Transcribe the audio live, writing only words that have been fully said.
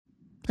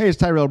Hey, it's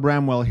Tyrell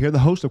Bramwell here, the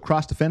host of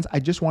Cross Defense. I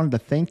just wanted to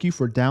thank you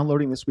for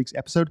downloading this week's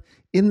episode.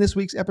 In this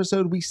week's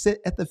episode, we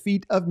sit at the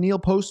feet of Neil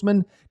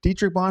Postman,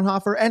 Dietrich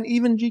Bonhoeffer, and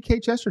even G.K.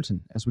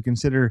 Chesterton as we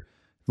consider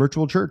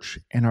virtual church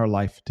and our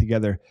life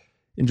together.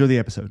 Enjoy the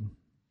episode.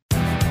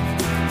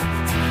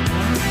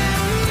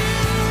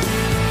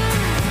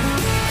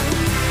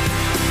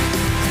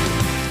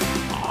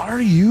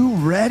 Are you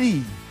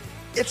ready?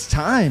 It's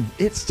time.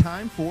 It's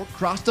time for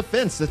Cross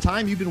Defense, the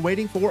time you've been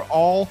waiting for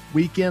all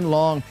weekend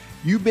long.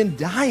 You've been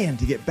dying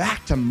to get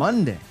back to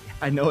Monday.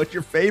 I know it's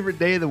your favorite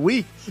day of the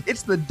week.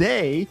 It's the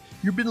day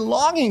you've been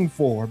longing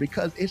for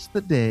because it's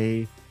the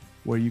day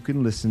where you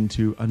can listen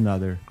to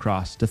another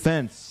Cross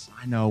Defense.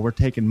 I know we're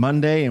taking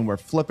Monday and we're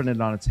flipping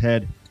it on its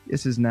head.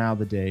 This is now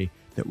the day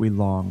that we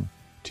long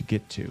to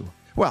get to.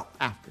 Well,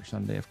 after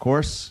Sunday, of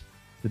course,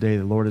 the day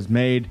the Lord has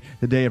made,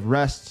 the day of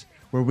rest,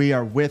 where we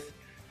are with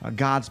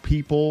God's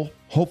people,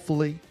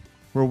 hopefully,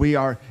 where we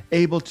are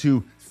able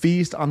to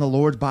feast on the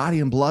Lord's body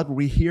and blood, where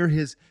we hear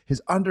his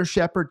under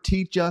shepherd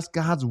teach us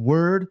God's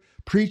word,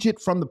 preach it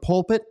from the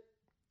pulpit.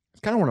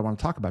 It's kind of what I want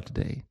to talk about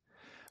today.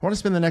 I want to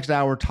spend the next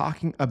hour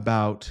talking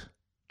about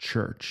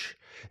church,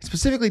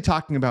 specifically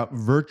talking about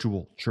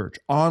virtual church,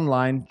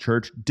 online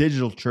church,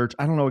 digital church.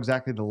 I don't know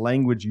exactly the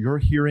language you're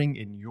hearing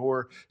in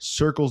your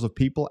circles of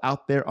people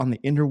out there on the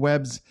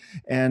interwebs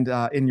and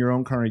in your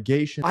own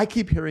congregation. I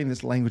keep hearing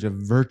this language of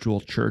virtual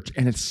church,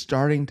 and it's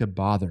starting to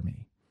bother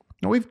me.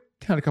 Now, we've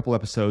had a couple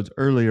episodes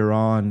earlier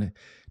on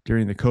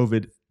during the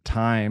COVID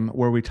time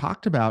where we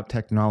talked about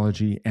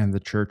technology and the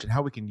church and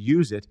how we can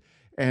use it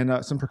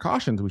and some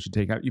precautions we should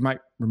take. You might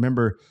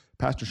remember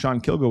Pastor Sean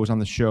Kilgo was on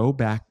the show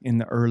back in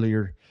the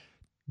earlier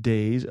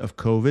days of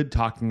COVID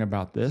talking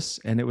about this,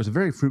 and it was a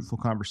very fruitful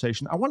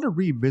conversation. I want to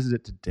revisit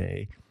it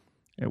today.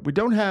 We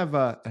don't have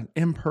an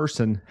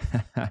in-person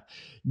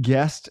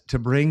guest to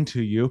bring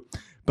to you,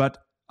 but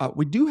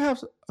we do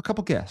have a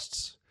couple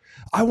guests.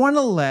 I want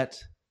to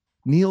let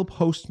Neil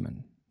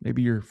Postman,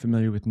 maybe you're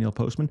familiar with Neil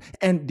Postman,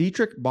 and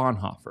Dietrich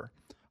Bonhoeffer.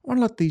 I want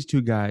to let these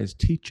two guys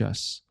teach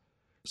us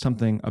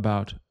something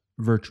about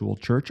virtual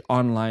church,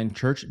 online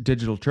church,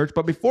 digital church.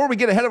 But before we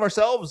get ahead of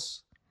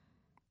ourselves,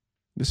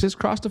 this is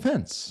Cross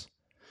Defense.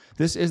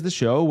 This is the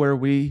show where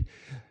we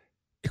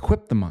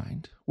equip the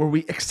mind, where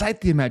we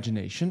excite the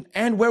imagination,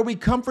 and where we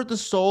comfort the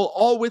soul,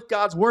 all with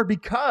God's word,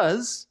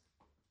 because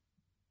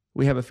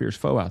we have a fierce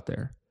foe out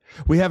there.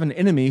 We have an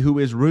enemy who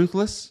is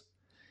ruthless.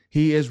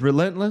 He is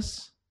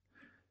relentless.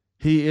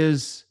 He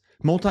is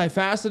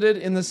multifaceted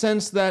in the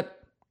sense that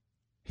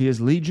he is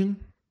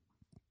legion,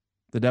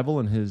 the devil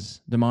and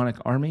his demonic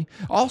army.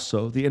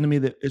 Also, the enemy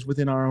that is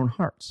within our own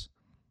hearts.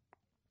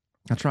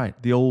 That's right,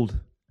 the old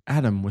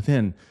Adam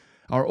within,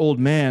 our old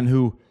man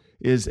who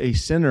is a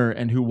sinner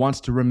and who wants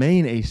to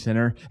remain a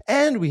sinner.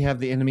 And we have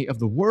the enemy of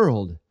the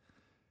world.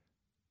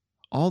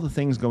 All the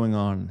things going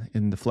on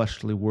in the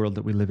fleshly world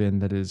that we live in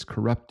that is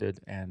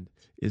corrupted and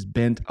is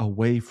bent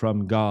away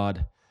from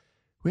God.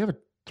 We have a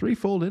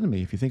threefold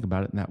enemy, if you think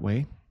about it in that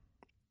way.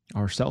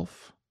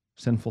 Ourself,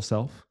 sinful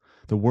self,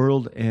 the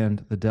world,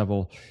 and the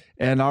devil.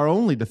 And our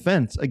only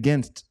defense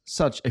against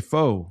such a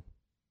foe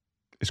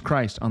is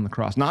Christ on the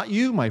cross. Not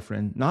you, my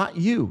friend, not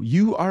you.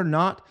 You are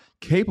not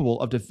capable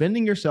of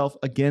defending yourself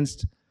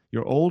against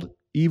your old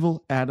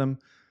evil Adam,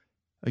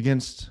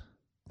 against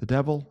the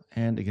devil,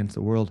 and against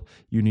the world.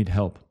 You need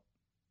help.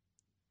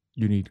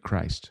 You need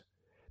Christ.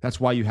 That's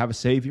why you have a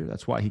Savior.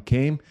 That's why he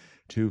came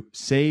to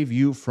save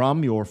you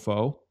from your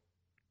foe,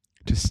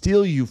 to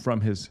steal you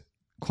from his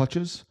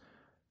clutches,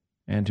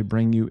 and to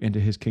bring you into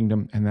his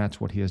kingdom. And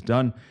that's what he has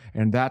done.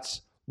 And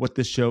that's what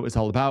this show is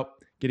all about,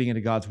 getting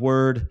into God's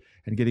word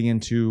and getting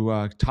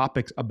into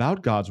topics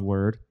about God's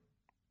word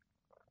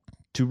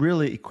to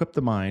really equip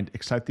the mind,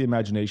 excite the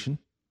imagination.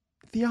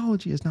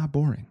 Theology is not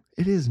boring.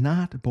 It is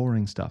not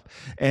boring stuff,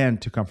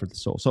 and to comfort the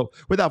soul. So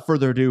without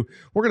further ado,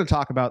 we're going to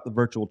talk about the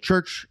virtual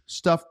church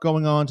stuff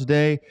going on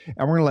today,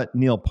 and we're going to let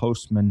Neil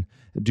Postman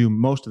do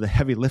most of the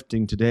heavy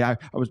lifting today. I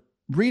was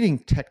reading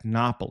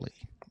Technopoly.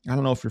 I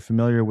don't know if you're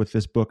familiar with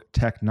this book,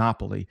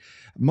 Technopoly.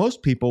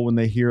 Most people, when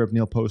they hear of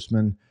Neil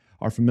Postman,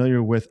 are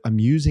familiar with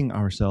Amusing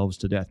Ourselves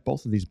to Death.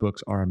 Both of these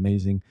books are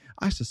amazing.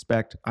 I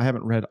suspect, I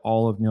haven't read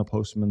all of Neil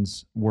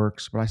Postman's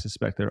works, but I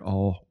suspect they're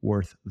all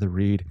worth the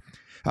read.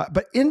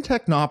 But in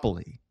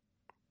Technopoly,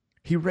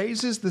 he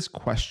raises this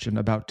question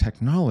about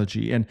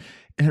technology, and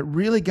it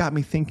really got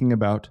me thinking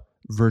about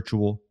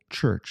virtual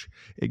church.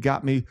 It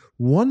got me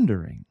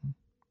wondering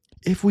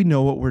if we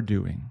know what we're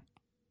doing.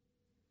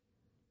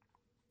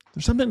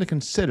 There's something to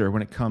consider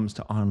when it comes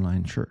to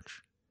online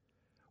church.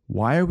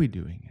 Why are we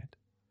doing it?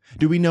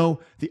 Do we know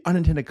the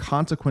unintended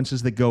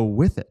consequences that go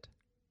with it?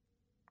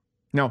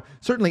 Now,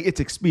 certainly it's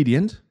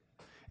expedient,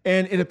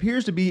 and it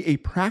appears to be a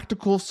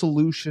practical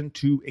solution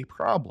to a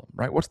problem,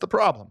 right? What's the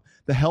problem?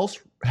 The health,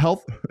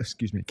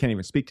 can't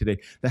even speak today.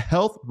 The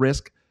health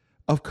risk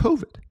of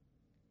COVID.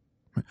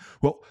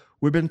 Well,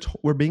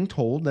 we're being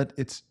told that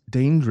it's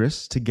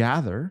dangerous to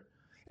gather,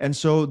 and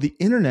so the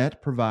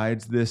internet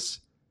provides this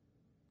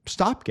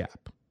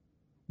stopgap,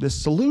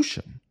 this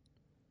solution.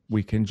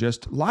 we can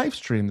just live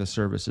stream the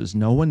services.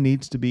 No one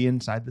needs to be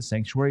inside the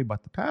sanctuary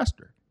but the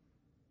pastor.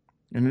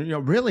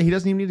 And really, he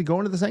doesn't even need to go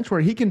into the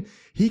sanctuary.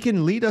 He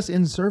can lead us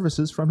in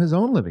services from his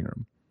own living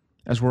room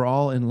as we're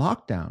all in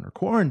lockdown or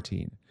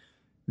quarantine,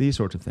 these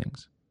sorts of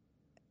things.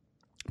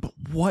 But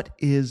what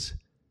is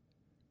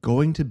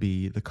going to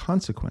be the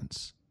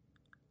consequence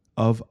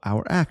of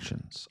our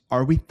actions?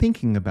 Are we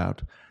thinking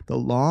about the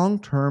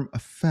long-term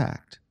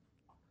effect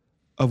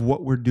of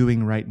what we're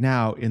doing right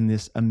now in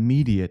this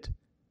immediate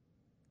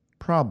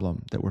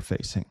problem that we're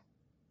facing?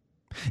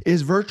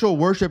 Is virtual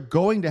worship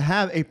going to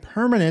have a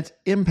permanent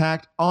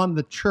impact on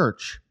the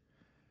church?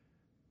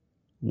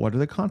 What are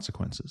the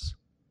consequences?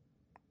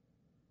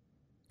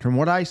 From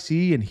what I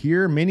see and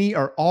hear, many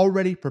are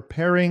already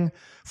preparing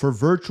for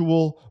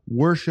virtual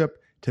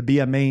worship to be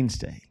a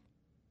mainstay.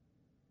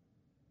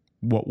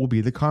 What will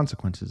be the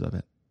consequences of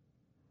it?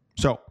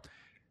 So,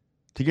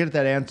 to get at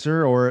that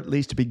answer, or at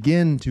least to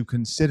begin to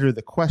consider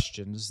the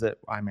questions that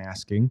I'm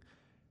asking,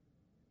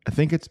 I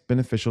think it's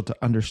beneficial to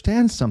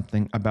understand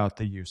something about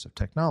the use of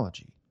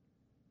technology.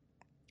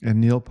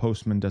 And Neil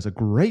Postman does a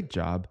great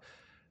job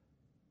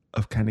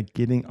of kind of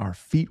getting our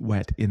feet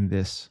wet in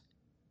this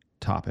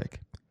topic.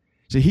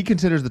 So he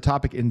considers the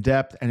topic in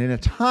depth and in a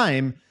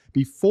time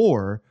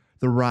before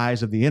the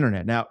rise of the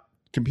internet. Now,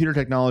 computer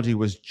technology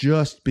was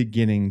just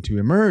beginning to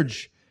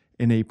emerge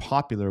in a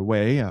popular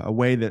way, a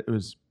way that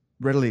was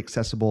readily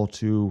accessible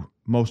to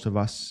most of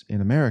us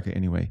in America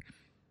anyway.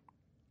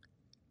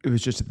 It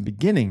was just at the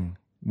beginning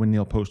when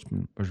Neil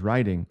Postman was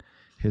writing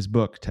his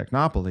book,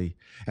 Technopoly.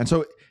 And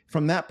so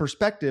from that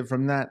perspective,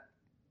 from that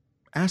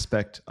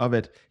aspect of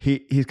it,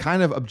 he's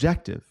kind of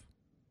objective.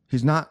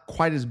 He's not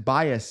quite as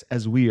biased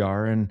as we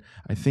are, and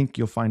I think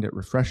you'll find it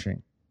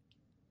refreshing.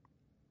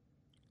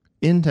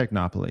 In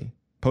Technopoly,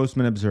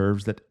 Postman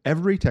observes that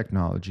every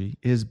technology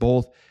is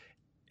both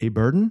a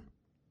burden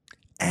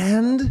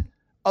and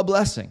a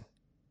blessing.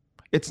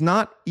 It's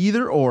not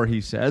either or, he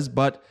says,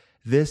 but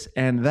this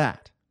and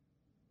that.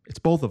 It's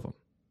both of them.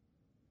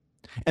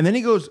 And then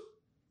he goes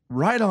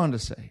right on to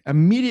say,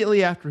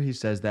 immediately after he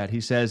says that,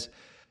 he says,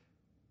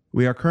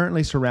 we are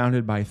currently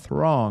surrounded by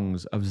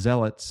throngs of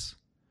zealots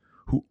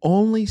who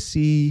only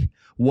see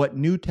what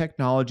new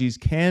technologies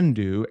can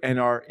do and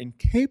are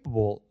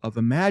incapable of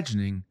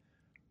imagining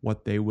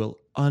what they will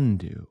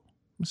undo.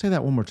 I'll say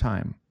that one more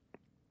time,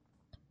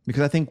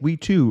 because I think we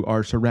too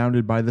are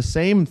surrounded by the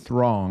same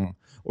throng,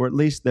 or at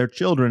least their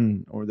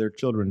children or their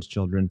children's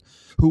children,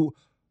 who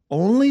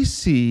only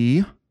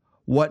see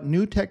what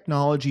new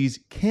technologies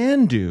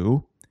can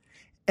do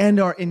and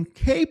are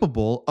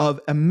incapable of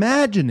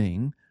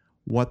imagining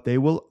what they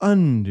will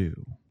undo.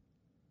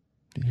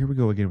 Here we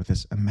go again with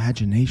this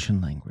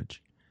imagination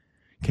language.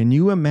 Can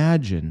you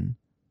imagine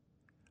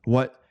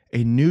what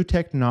a new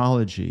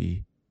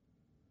technology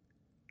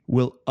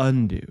will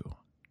undo?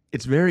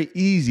 It's very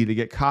easy to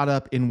get caught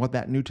up in what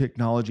that new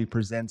technology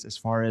presents as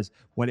far as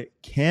what it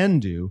can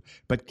do,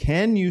 but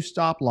can you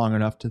stop long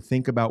enough to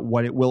think about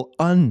what it will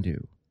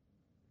undo?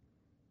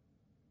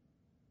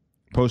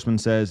 Postman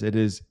says it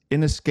is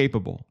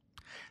inescapable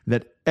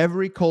that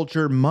every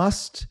culture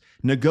must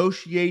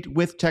negotiate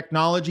with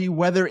technology,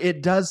 whether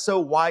it does so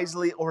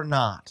wisely or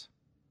not.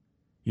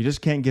 You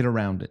just can't get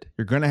around it.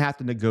 You're going to have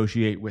to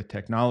negotiate with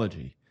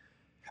technology.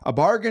 A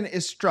bargain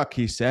is struck,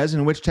 he says,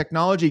 in which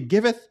technology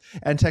giveth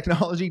and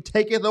technology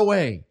taketh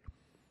away.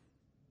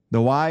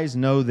 The wise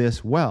know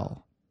this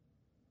well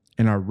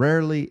and are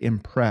rarely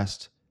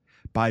impressed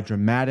by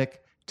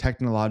dramatic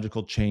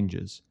technological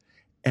changes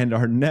and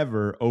are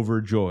never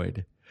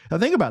overjoyed. Now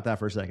think about that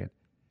for a second.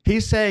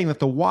 He's saying that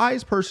the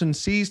wise person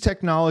sees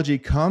technology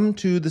come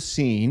to the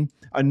scene,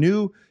 a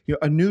new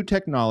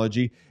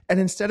technology, and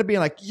instead of being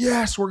like,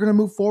 yes, we're going to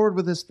move forward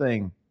with this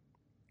thing,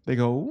 they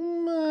go,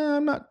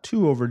 I'm not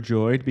too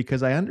overjoyed,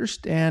 because I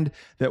understand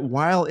that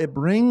while it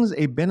brings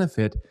a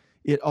benefit,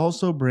 it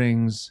also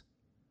brings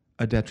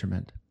a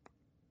detriment.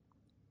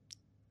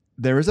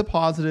 There is a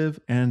positive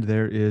and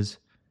there is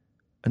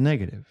a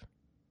negative.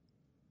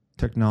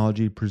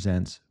 Technology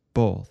presents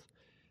both.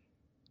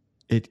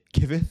 It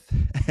giveth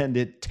and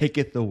it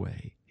taketh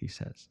away, he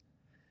says.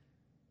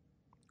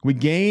 We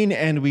gain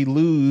and we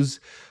lose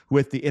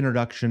with the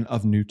introduction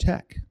of new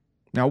tech.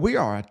 Now, we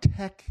are a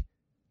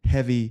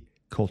tech-heavy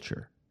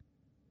culture,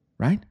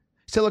 right?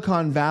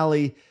 Silicon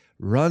Valley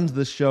runs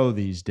the show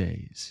these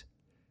days.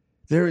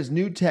 There is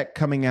new tech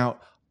coming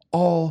out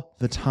all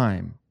the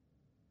time.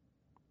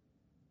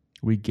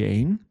 We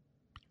gain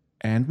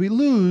and we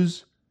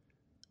lose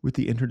with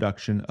the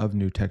introduction of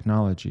new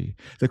technology.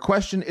 The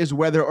question is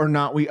whether or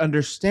not we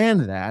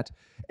understand that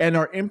and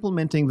are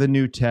implementing the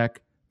new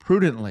tech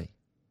prudently,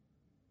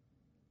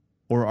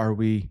 or are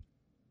we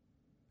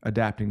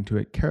adapting to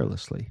it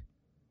carelessly?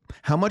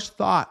 How much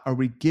thought are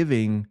we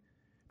giving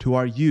to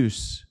our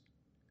use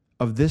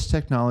of this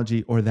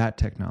technology or that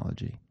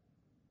technology?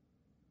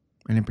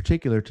 And in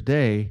particular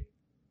today,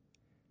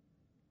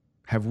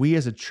 have we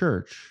as a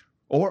church,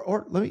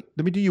 or let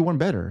me do you one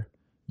better,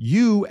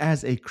 you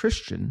as a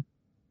Christian,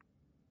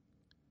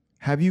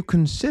 have you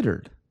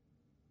considered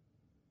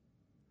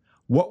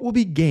What will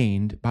be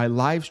gained by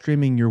live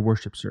streaming your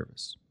worship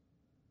service?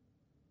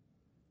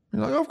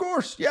 You're like, of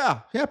course,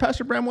 yeah,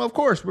 Pastor Bramwell, of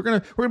course. We're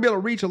gonna be able to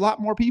reach a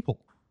lot more people.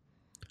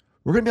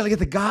 We're gonna be able to get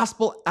the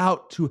gospel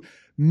out to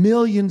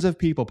millions of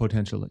people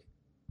potentially.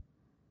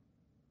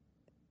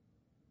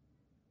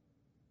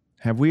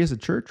 Have we as a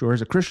church or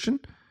as a Christian,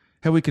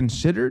 have we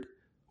considered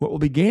what we'll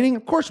be gaining?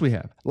 Of course we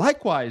have.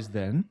 Likewise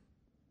then,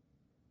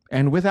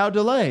 and without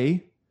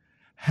delay,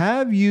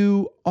 have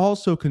you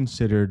also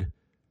considered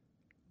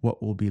what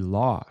will be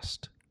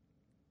lost?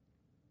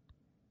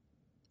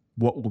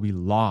 What will be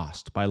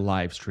lost by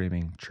live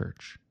streaming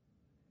church?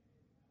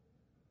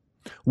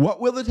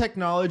 What will the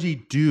technology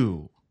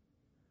do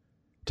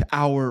to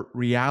our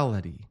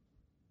reality?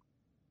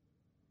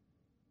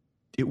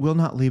 It will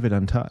not leave it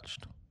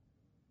untouched.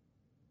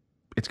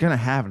 It's going to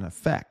have an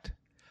effect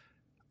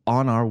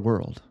on our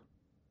world.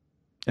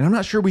 And I'm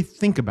not sure we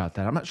think about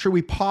that. I'm not sure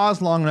we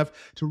pause long enough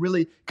to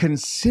really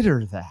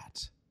consider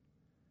that.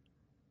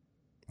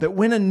 That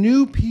when a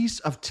new piece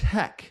of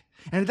tech,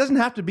 and it doesn't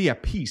have to be a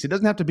piece, it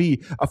doesn't have to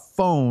be a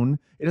phone,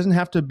 it doesn't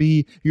have to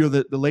be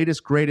the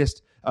latest,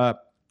 greatest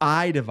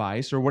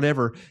iDevice or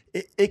whatever,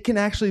 it can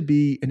actually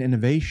be an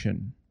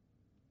innovation.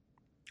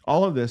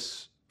 All of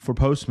this for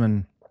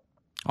Postman,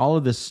 all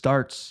of this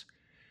starts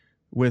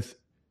with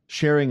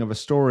sharing of a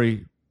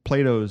story,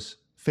 Plato's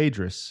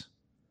Phaedrus,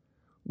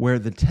 where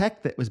the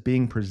tech that was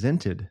being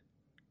presented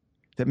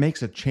that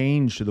makes a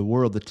change to the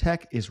world, the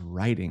tech is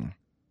writing,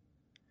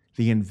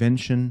 the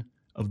invention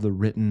of the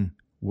written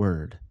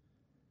word.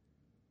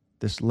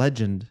 This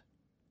legend,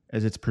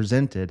 as it's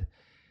presented,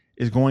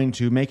 is going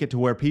to make it to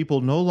where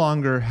people no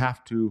longer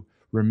have to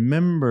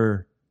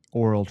remember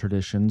oral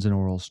traditions and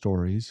oral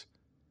stories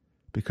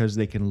because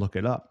they can look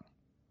it up.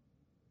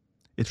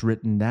 It's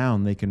written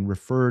down. They can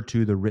refer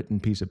to the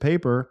written piece of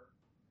paper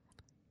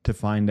to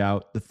find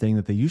out the thing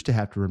that they used to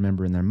have to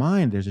remember in their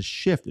mind. There's a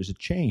shift, there's a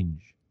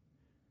change.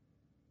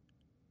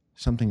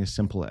 Something as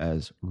simple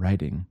as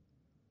writing.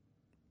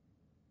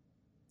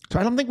 So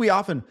I don't think we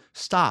often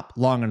stop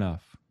long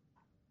enough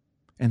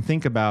and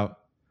think about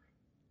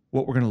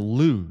what we're going to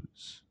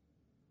lose.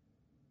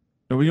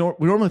 We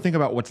normally think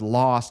about what's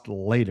lost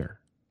later,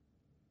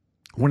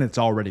 when it's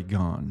already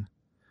gone.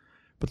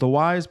 But the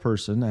wise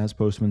person, as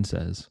Postman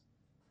says,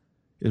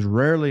 is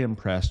rarely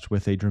impressed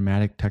with a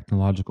dramatic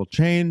technological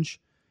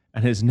change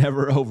and is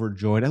never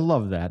overjoyed. I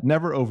love that.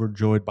 Never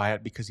overjoyed by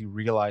it, because he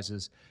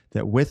realizes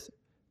that with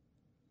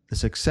the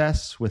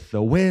success, with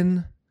the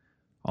win,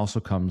 also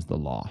comes the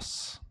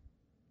loss.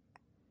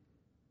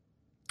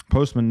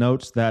 Postman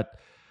notes that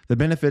the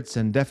benefits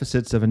and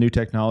deficits of a new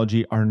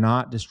technology are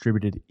not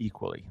distributed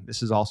equally.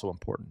 This is also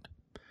important.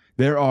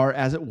 There are,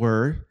 as it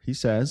were, he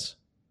says,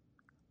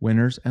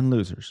 winners and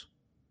losers.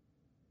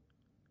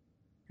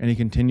 And he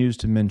continues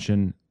to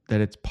mention that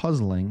it's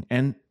puzzling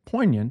and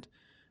poignant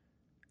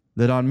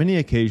that on many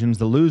occasions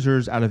the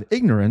losers, out of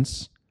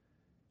ignorance,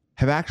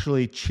 have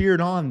actually cheered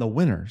on the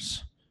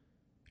winners,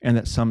 and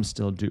that some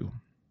still do.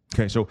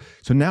 Okay, so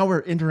now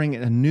we're entering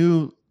a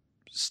new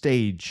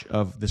stage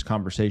of this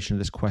conversation,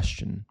 this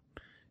question.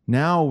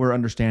 Now we're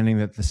understanding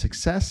that the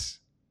success,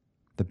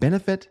 the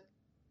benefit,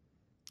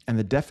 and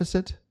the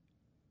deficit,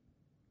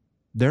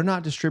 they're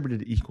not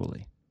distributed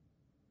equally.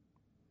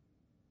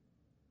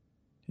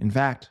 In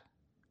fact,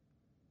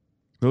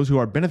 those who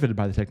are benefited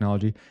by the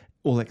technology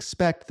will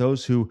expect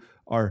those who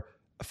are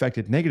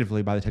affected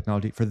negatively by the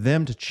technology for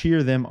them to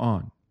cheer them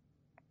on.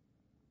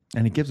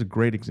 And he gives a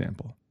great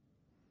example.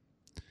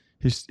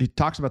 He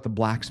talks about the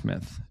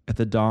blacksmith at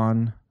the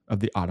dawn of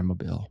the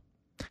automobile.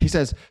 He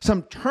says,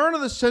 some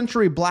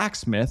turn-of-the-century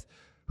blacksmith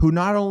who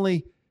not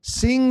only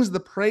sings the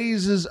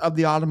praises of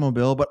the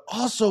automobile, but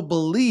also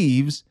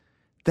believes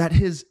that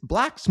his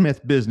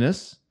blacksmith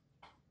business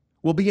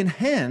will be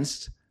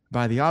enhanced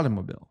by the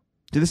automobile.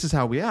 So this is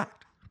how we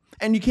act.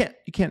 And you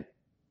can't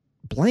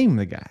blame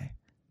the guy.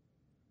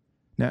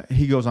 Now,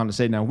 he goes on to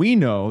say, now we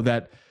know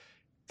that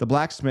the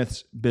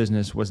blacksmith's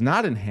business was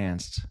not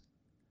enhanced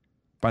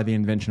by the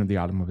invention of the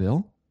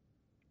automobile.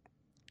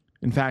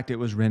 In fact, it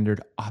was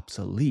rendered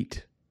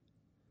obsolete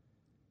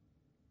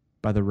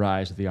by the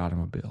rise of the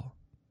automobile.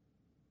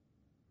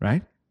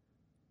 Right?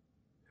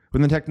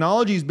 When the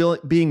technology is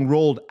being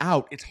rolled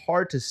out, it's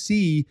hard to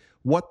see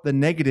what the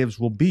negatives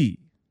will be.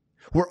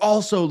 We're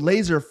also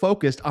laser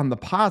focused on the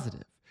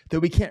positive, that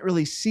we can't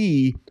really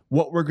see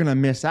what we're going to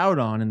miss out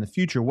on in the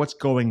future, what's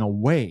going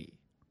away.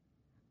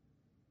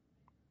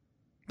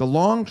 The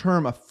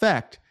long-term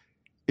effect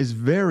is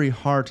very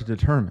hard to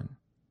determine.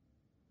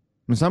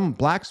 And some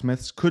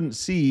blacksmiths couldn't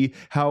see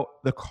how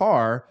the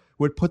car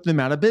would put them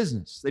out of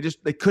business.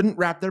 They couldn't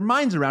wrap their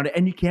minds around it,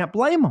 and you can't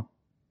blame them.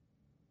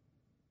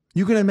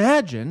 You can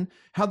imagine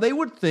how they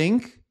would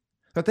think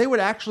that they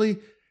would actually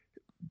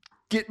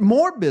get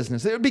more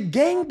business. It would be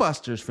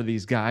gangbusters for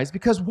these guys,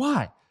 because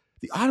why?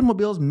 The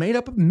automobile is made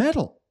up of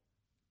metal.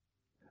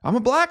 I'm a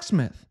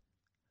blacksmith.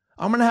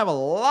 I'm going to have a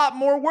lot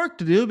more work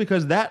to do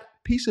because that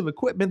piece of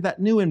equipment, that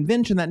new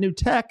invention, that new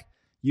tech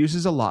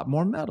uses a lot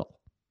more metal.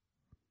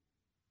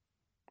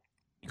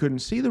 You couldn't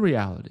see the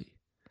reality.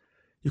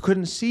 You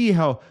couldn't see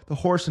how the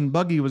horse and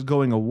buggy was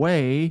going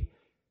away,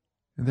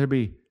 and there'd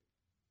be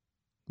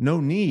no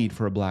need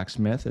for a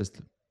blacksmith as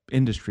the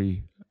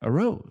industry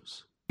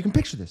arose. You can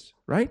picture this,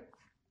 right?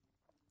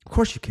 Of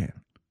course you can.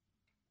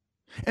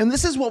 And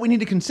this is what we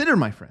need to consider,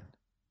 my friend.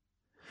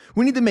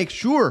 We need to make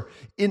sure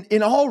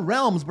in all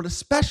realms, but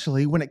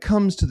especially when it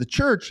comes to the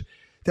church,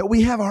 that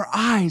we have our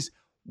eyes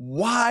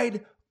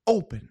wide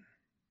open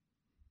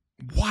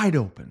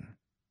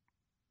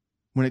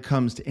when it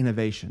comes to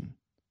innovation,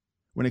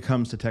 when it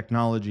comes to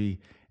technology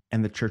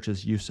and the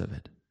church's use of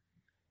it.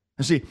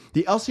 And see,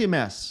 the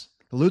LCMS,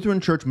 the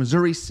Lutheran Church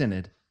Missouri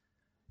Synod,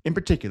 in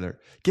particular,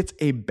 gets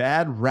a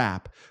bad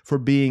rap for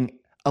being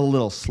a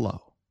little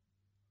slow.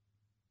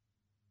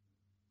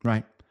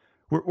 Right?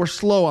 We're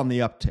slow on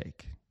the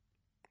uptake.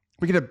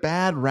 We get a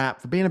bad rap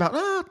for being about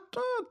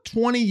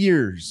 20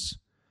 years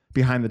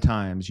behind the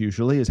times,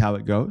 usually, is how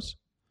it goes.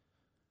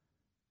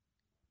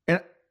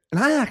 And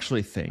I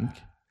actually think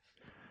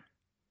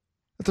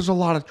that there's a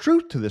lot of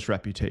truth to this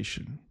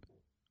reputation.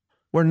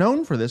 We're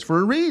known for this for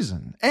a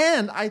reason.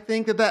 And I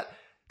think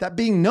that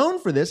being known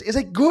for this is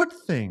a good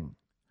thing.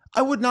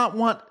 I would not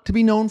want to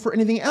be known for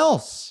anything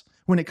else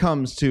when it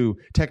comes to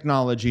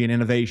technology and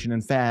innovation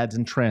and fads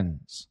and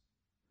trends.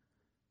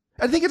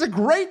 I think it's a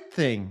great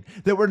thing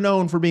that we're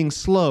known for being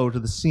slow to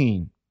the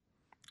scene,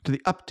 to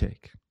the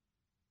uptake.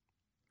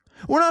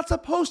 We're not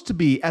supposed to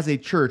be, as a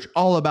church,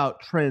 all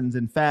about trends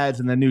and fads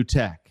and the new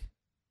tech.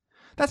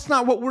 That's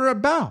not what we're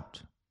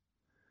about.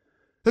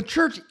 The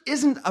church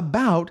isn't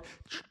about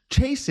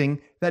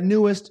chasing that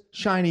newest,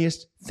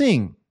 shiniest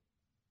thing.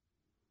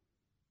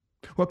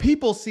 What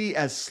people see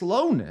as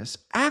slowness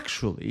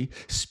actually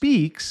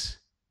speaks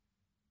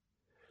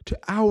to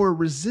our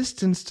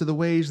resistance to the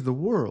ways of the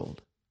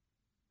world.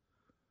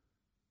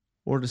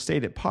 Or to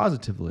state it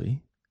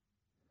positively,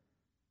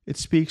 it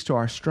speaks to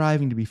our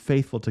striving to be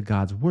faithful to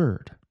God's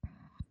word.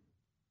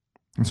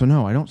 And so,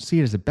 no, I don't see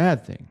it as a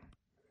bad thing.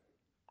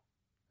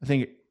 I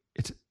think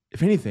it's,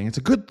 if anything, it's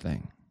a good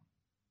thing.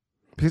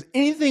 Because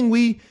anything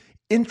we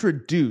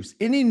introduce,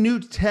 any new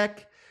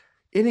tech,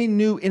 any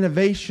new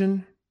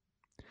innovation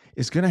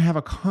is going to have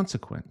a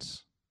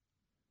consequence.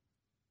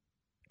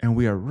 And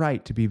we are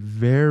right to be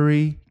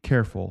very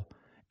careful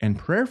and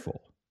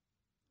prayerful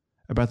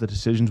about the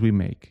decisions we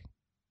make.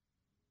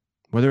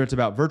 Whether it's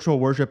about virtual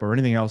worship or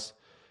anything else,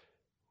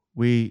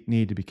 we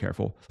need to be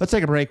careful. Let's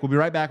take a break. We'll be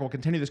right back. We'll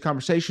continue this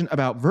conversation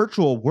about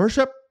virtual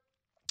worship,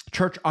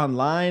 church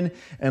online,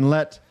 and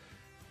let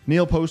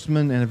Neil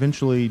Postman and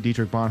eventually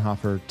Dietrich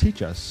Bonhoeffer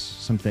teach us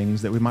some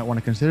things that we might want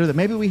to consider that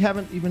maybe we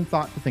haven't even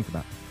thought to think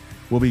about.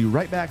 We'll be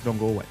right back. Don't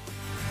go away.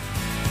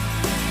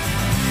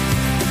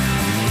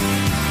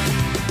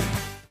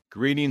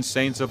 Greetings,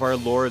 saints of our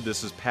Lord.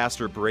 This is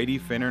Pastor Brady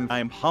Finner. I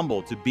am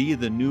humbled to be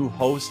the new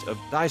host of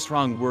Thy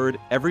Strong Word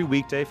every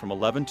weekday from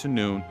 11 to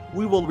noon.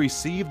 We will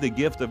receive the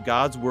gift of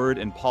God's Word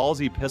and Paul's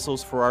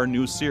epistles for our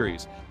new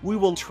series. We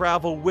will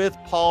travel with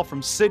Paul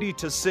from city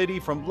to city,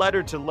 from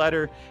letter to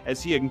letter,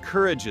 as he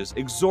encourages,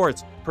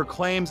 exhorts,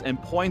 proclaims, and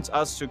points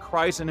us to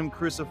Christ and Him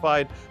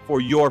crucified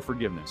for your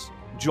forgiveness.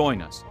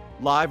 Join us,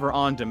 live or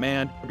on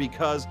demand,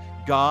 because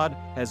God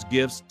has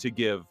gifts to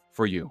give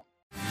for you.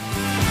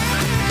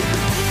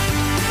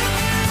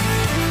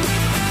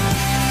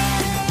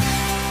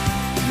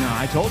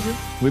 I told you.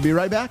 We'd be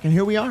right back, and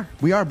here we are.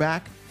 We are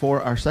back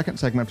for our second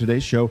segment of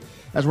today's show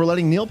as we're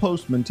letting Neil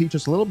Postman teach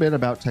us a little bit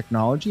about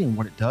technology and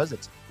what it does,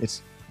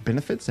 its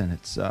benefits and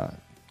its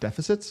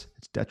deficits,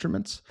 its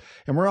detriments.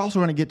 And we're also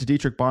going to get to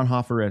Dietrich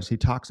Bonhoeffer as he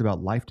talks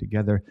about life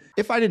together.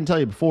 If I didn't tell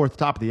you before, at the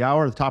top of the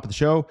hour, at the top of the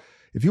show,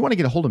 if you want to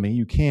get a hold of me,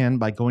 you can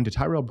by going to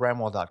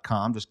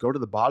TyrellBramwell.com. Just go to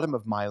the bottom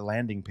of my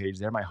landing page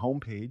there, my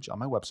homepage on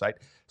my website.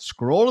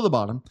 Scroll to the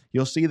bottom.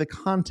 You'll see the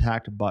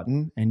contact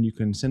button, and you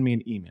can send me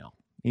an email.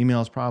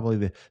 Email is probably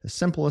the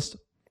simplest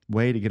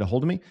way to get a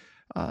hold of me,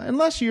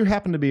 unless you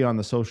happen to be on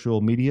the social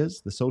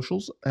medias, the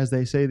socials, as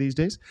they say these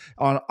days.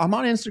 I'm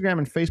on Instagram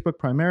and Facebook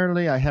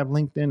primarily. I have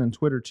LinkedIn and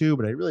Twitter too,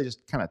 but I really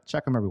just kind of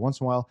check them every once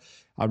in a while.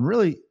 I'm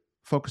really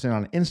focusing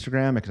on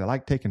Instagram because I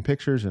like taking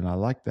pictures and I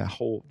like the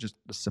whole, just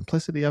the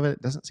simplicity of it.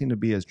 It doesn't seem to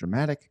be as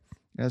dramatic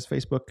as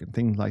Facebook and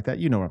things like that.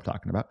 You know what I'm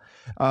talking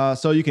about.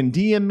 So you can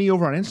DM me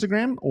over on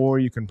Instagram, or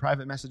you can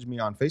private message me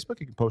on Facebook.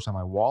 You can post on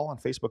my wall on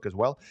Facebook as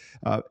well.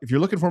 If you're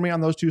looking for me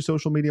on those two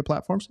social media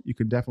platforms, you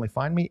can definitely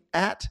find me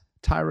at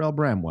Tyrell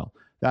Bramwell.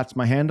 That's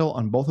my handle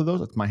on both of those.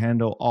 That's my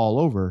handle all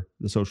over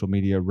the social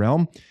media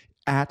realm,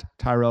 at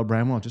Tyrell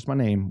Bramwell, just my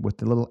name with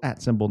the little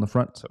at symbol in the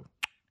front. So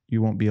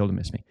you won't be able to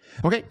miss me.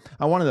 Okay,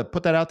 I wanted to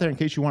put that out there in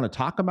case you want to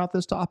talk about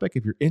this topic.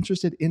 If you're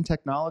interested in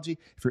technology,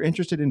 if you're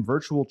interested in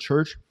virtual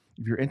church,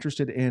 if you're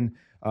interested in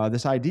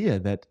this idea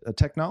that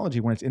technology,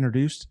 when it's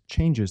introduced,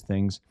 changes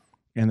things,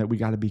 and that we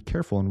got to be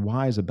careful and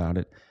wise about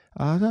it,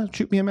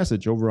 shoot me a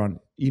message over on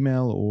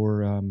email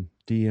or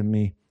DM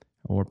me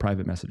or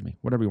private message me,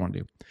 whatever you want to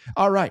do.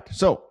 All right,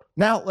 so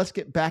now let's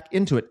get back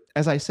into it.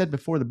 As I said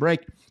before the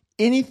break,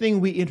 anything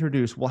we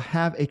introduce will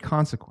have a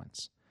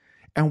consequence.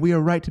 And we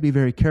are right to be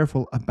very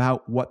careful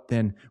about what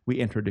then we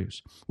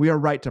introduce. We are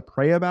right to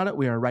pray about it.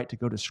 We are right to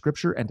go to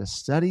Scripture and to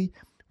study.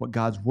 what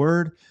God's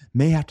word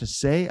may have to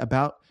say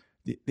about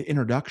the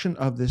introduction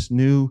of this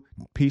new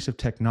piece of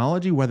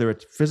technology, whether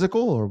it's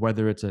physical or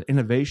whether it's an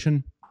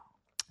innovation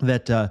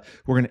that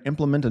we're going to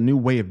implement a new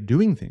way of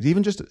doing things,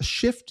 even just a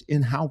shift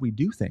in how we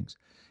do things.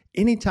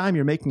 Anytime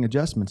you're making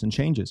adjustments and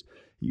changes,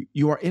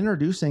 you are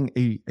introducing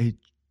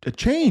a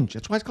change.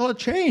 That's why it's called a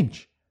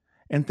change.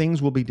 And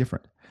things will be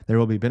different. There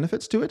will be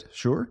benefits to it,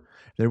 sure.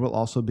 There will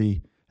also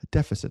be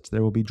deficits.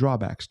 There will be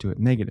drawbacks to it,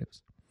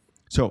 negatives.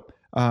 So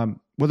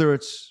whether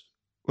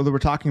we're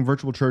talking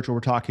virtual church or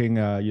we're talking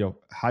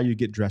how you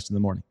get dressed in the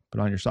morning,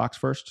 put on your socks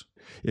first.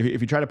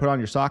 If you try to put on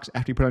your socks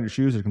after you put on your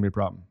shoes, there's going to be a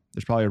problem.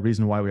 There's probably a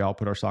reason why we all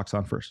put our socks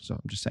on first. So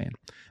I'm just saying.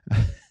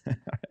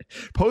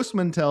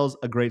 Postman tells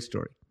a great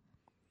story.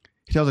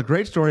 He tells a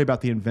great story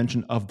about the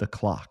invention of the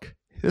clock.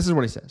 This is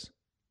what he says.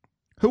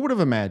 Who would have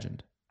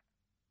imagined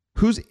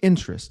whose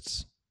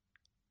interests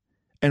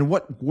and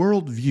what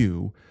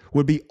worldview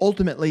would be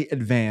ultimately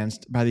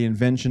advanced by the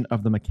invention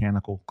of the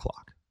mechanical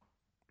clock?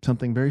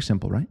 Something very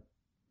simple, right?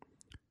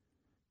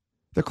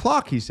 The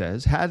clock, he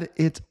says, had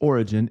its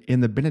origin in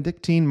the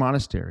Benedictine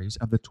monasteries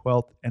of the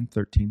 12th and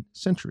 13th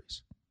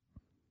centuries.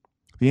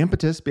 The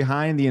impetus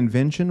behind the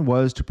invention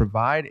was to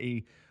provide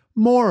a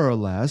more or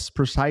less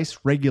precise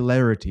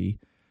regularity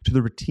to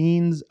the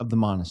routines of the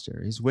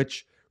monasteries,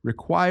 which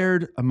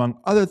required, among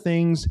other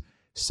things,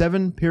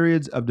 7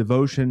 periods of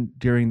devotion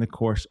during the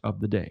course of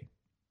the day.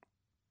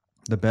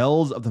 The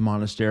bells of the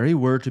monastery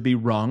were to be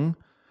rung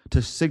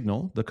to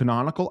signal the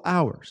canonical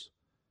hours.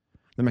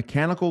 The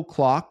mechanical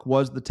clock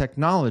was the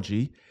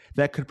technology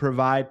that could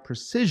provide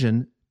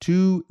precision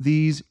to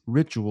these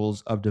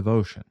rituals of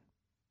devotion.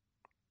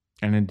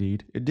 And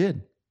indeed, it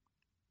did.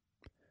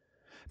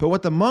 But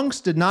what the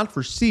monks did not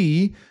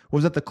foresee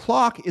was that the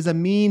clock is a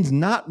means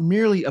not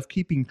merely of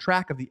keeping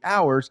track of the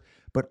hours,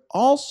 but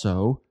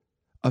also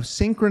of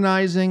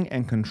synchronizing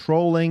and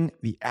controlling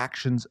the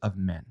actions of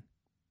men.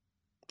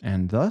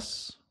 And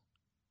thus,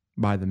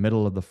 by the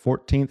middle of the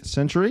 14th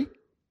century,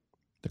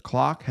 the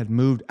clock had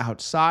moved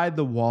outside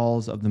the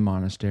walls of the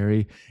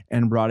monastery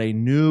and brought a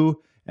new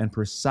and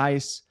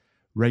precise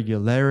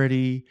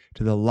regularity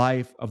to the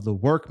life of the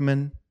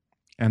workman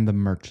and the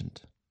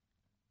merchant.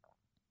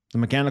 The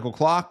mechanical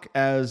clock,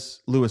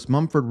 as Lewis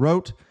Mumford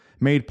wrote,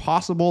 made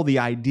possible the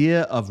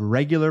idea of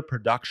regular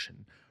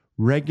production,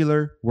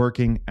 regular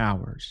working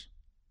hours,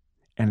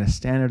 and a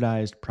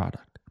standardized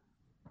product.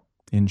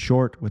 In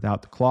short,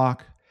 without the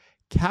clock,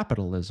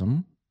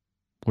 capitalism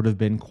would have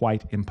been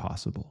quite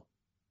impossible.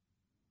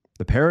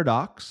 The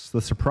paradox,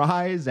 the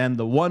surprise, and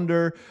the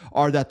wonder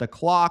are that the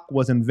clock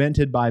was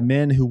invented by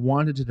men who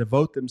wanted to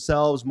devote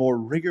themselves more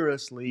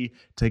rigorously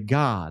to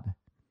God.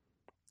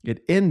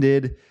 It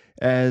ended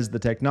as the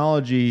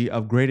technology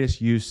of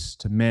greatest use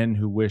to men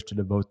who wish to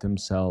devote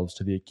themselves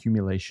to the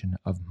accumulation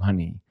of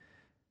money.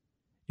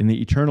 In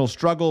the eternal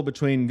struggle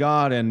between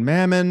God and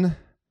mammon,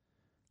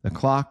 the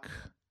clock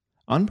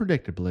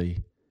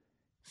unpredictably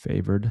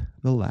favored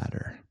the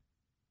latter.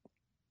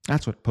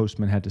 That's what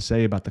Postman had to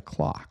say about the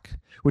clock,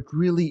 which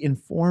really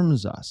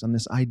informs us on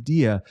this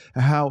idea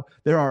of how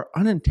there are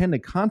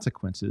unintended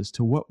consequences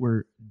to what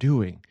we're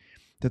doing,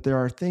 that there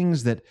are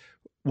things that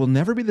will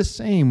never be the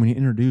same when you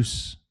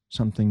introduce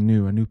something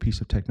new, a new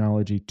piece of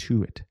technology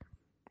to it.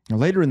 Now,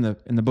 later in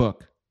the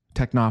book,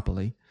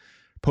 Technopoly,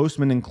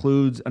 Postman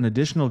includes an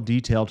additional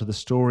detail to the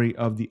story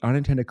of the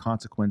unintended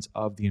consequence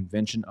of the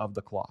invention of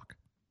the clock.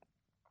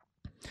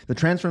 The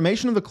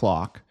transformation of the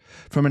clock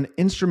from an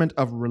instrument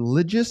of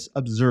religious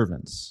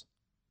observance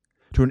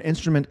to an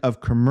instrument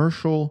of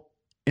commercial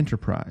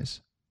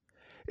enterprise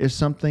is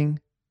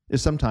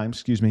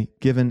sometimes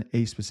given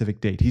a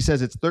specific date. He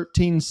says it's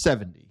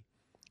 1370,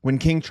 when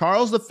King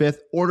Charles V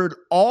ordered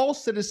all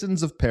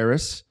citizens of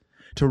Paris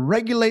to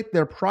regulate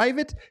their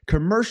private,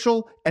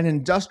 commercial, and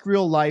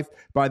industrial life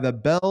by the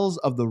bells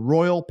of the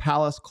royal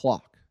palace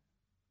clock,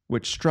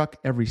 which struck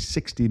every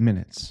 60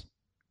 minutes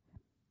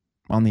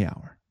on the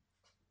hour.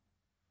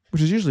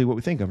 Which is usually what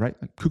we think of, right?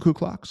 Like cuckoo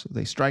clocks.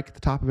 They strike at the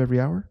top of every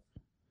hour.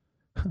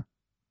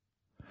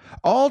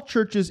 All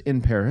churches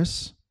in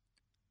Paris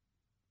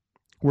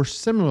were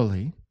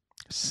similarly,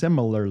 it's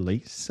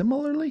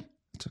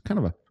a kind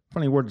of a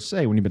funny word to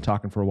say when you've been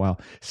talking for a while,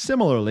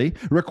 similarly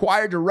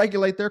required to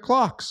regulate their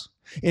clocks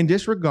in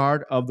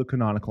disregard of the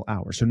canonical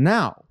hour. So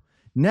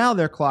now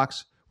their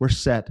clocks were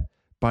set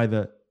by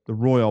the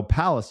royal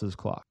palace's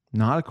clock,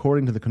 not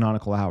according to the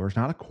canonical hours,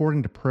 not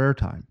according to prayer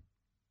time,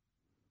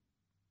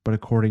 but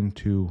according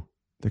to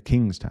the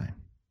king's time.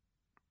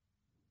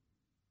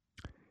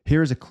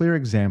 Here is a clear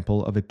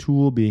example of a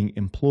tool being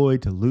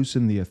employed to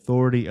loosen the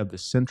authority of the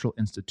central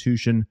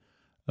institution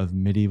of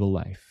medieval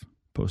life,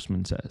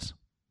 Postman says.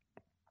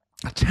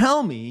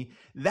 Tell me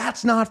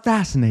that's not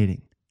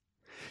fascinating.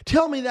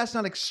 Tell me that's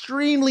not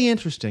extremely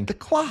interesting. The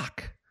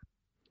clock,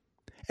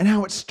 and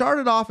how it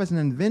started off as an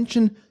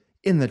invention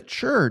in the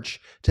church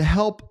to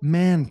help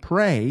man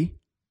pray,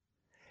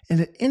 and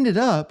it ended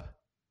up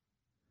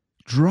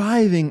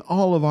driving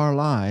all of our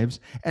lives.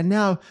 And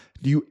now,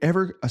 do you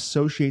ever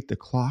associate the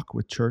clock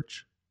with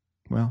church?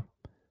 Well,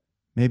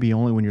 Maybe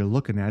only when you're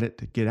looking at it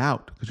to get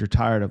out because you're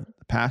tired of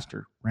the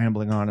pastor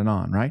rambling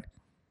on, right?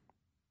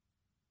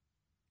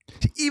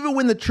 Even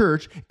when the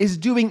church is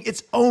doing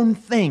its own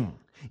thing,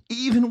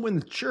 even when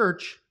the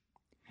church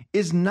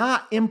is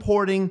not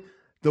importing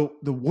the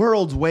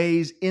world's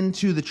ways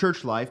into the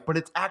church life, but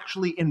it's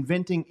actually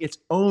inventing its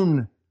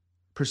own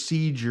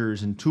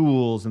procedures and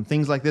tools and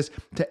things like this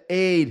to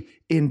aid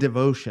in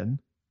devotion,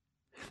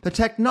 the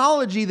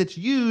technology that's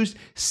used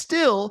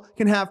still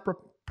can have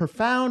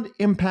profound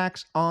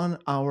impacts on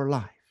our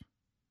life.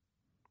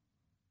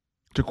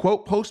 To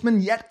quote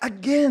Postman yet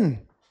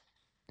again,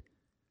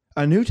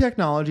 a new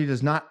technology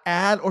does not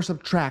add or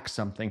subtract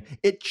something.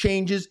 It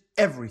changes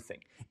everything.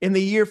 In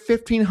the year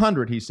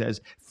 1500, he says,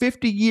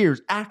 50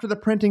 years after the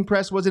printing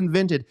press was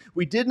invented,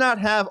 we did not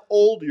have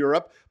old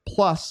Europe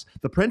plus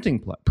the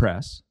printing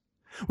press.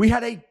 We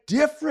had a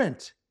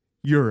different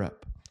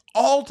Europe,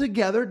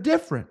 altogether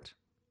different.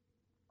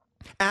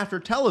 After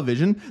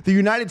television, the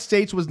United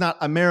States was not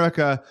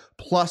America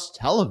plus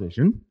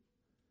television.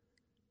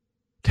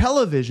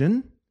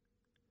 Television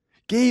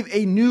gave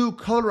a new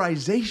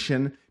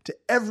colorization to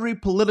every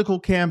political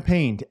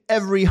campaign, to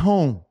every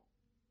home,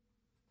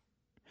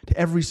 to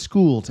every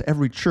school, to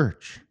every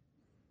church,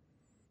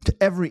 to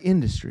every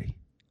industry.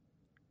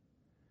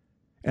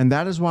 And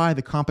that is why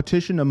the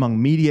competition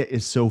among media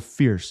is so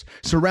fierce.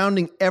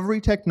 Surrounding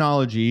every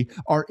technology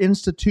are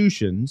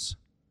institutions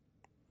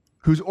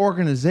whose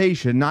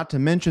organization, not to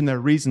mention their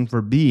reason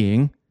for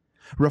being,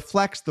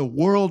 reflects the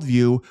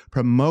worldview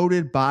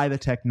promoted by the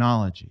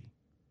technology.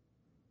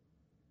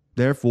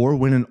 Therefore,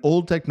 when an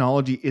old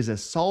technology is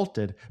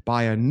assaulted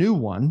by a new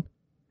one,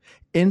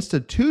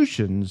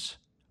 institutions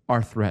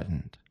are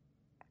threatened.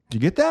 Do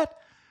you get that?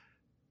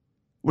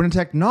 When a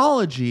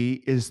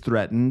technology is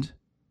threatened,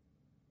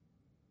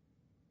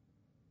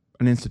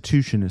 an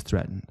institution is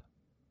threatened.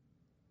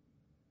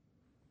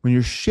 When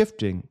you're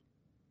shifting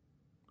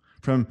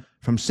from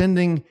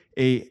sending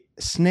a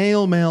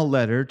snail mail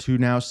letter to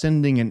now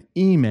sending an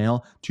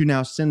email, to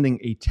now sending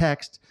a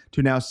text,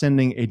 to now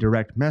sending a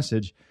direct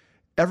message,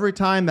 every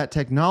time that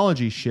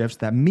technology shifts,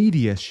 that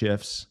media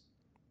shifts,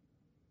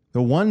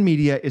 the one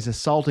media is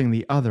assaulting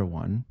the other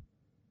one,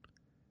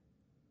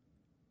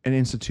 and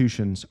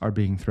institutions are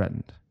being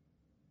threatened.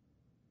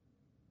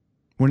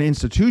 When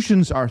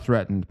institutions are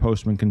threatened,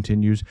 Postman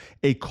continues,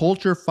 a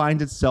culture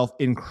finds itself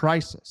in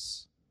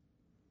crisis.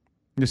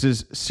 This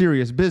is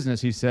serious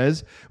business, he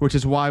says, which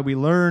is why we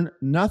learn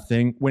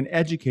nothing when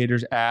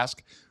educators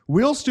ask,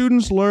 will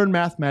students learn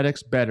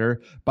mathematics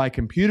better by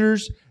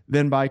computers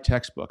than by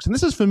textbooks? And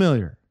this is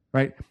familiar,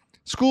 right?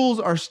 Schools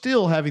are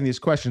still having these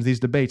questions,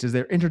 these debates, as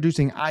they're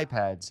introducing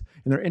iPads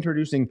and they're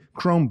introducing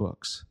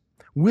Chromebooks.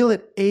 Will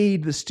it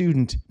aid the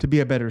student to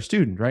be a better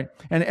student, right?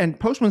 And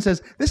Postman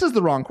says, this is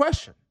the wrong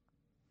question.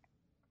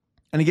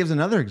 And he gives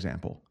another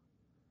example.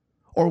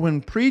 Or when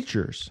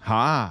preachers,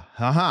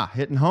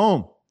 hitting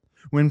home.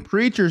 When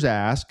preachers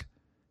ask,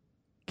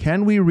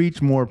 can we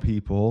reach more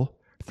people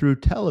through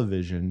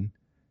television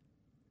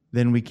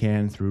than we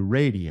can through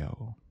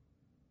radio?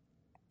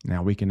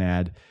 Now we can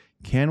add,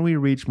 can we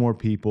reach more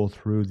people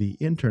through the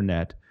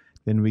internet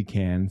than we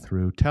can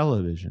through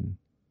television?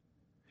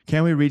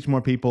 Can we reach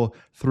more people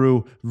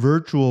through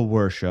virtual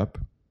worship,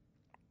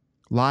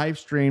 live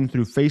stream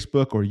through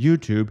Facebook or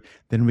YouTube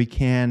than we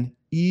can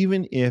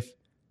even if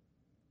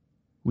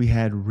we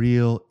had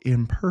real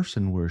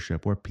in-person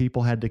worship where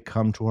people had to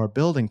come to our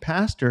building?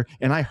 Pastor,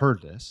 and I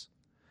heard this,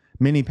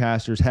 many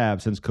pastors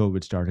have since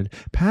COVID started,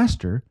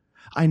 Pastor,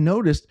 I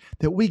noticed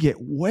that we get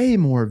way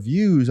more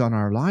views on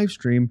our live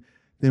stream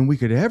than we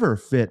could ever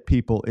fit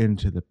people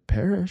into the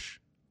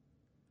parish.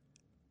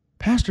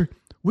 Pastor,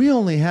 we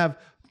only have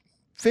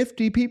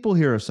 50 people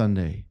here a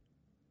Sunday.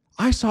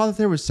 I saw that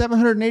there was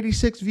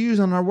 786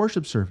 views on our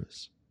worship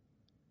service.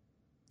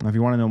 Now, if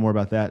you want to know more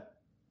about that,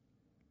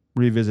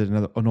 revisit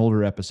an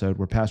older episode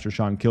where Pastor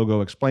Sean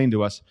Kilgo explained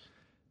to us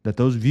that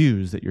those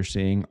views that you're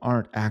seeing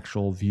aren't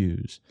actual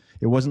views.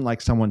 It wasn't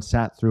like someone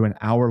sat through an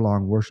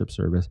hour-long worship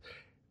service.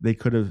 They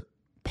could have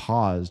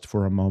paused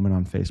for a moment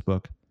on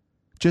Facebook,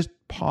 just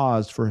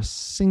paused for a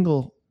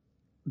single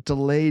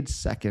delayed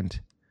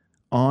second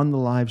on the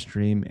live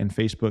stream, and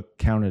Facebook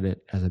counted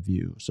it as a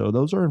view. So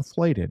those are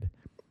inflated,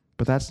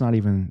 but that's not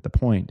even the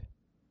point.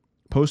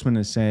 Postman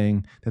is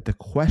saying that the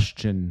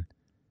question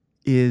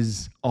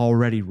is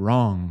already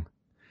wrong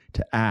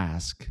to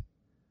ask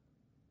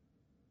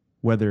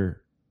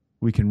whether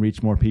we can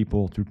reach more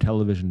people through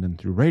television than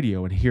through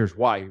radio. And here's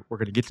why. We're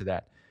going to get to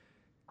that.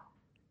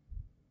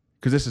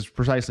 Because this is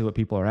precisely what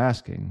people are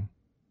asking.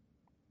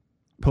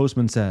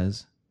 Postman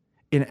says,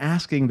 in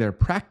asking their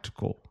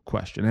practical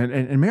question,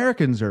 and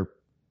Americans are,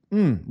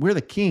 we're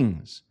the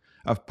kings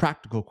of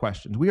practical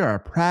questions. We are a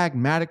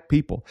pragmatic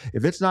people.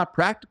 If it's not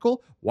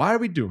practical, why are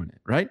we doing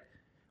it, right?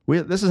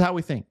 This is how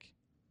we think.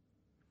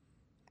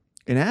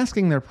 In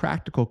asking their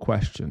practical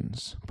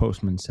questions,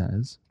 Postman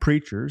says,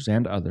 preachers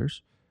and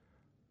others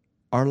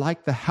are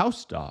like the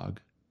house dog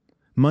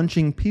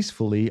munching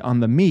peacefully on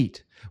the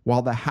meat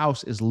while the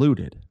house is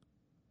looted.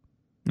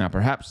 Now,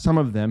 perhaps some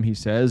of them, he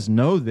says,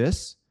 know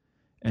this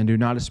and do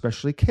not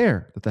especially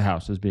care that the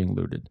house is being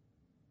looted.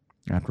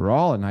 After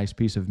all, a nice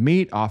piece of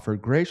meat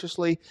offered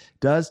graciously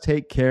does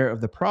take care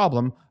of the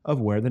problem of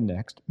where the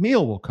next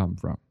meal will come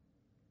from.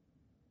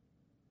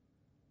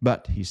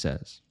 But, he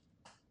says,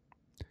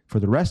 for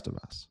the rest of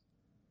us,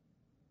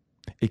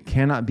 it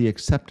cannot be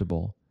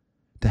acceptable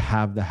to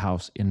have the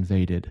house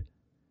invaded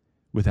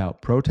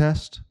without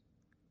protest,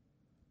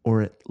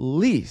 or at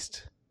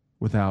least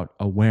without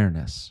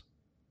awareness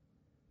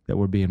that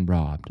we're being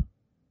robbed.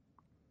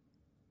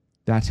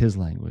 That's his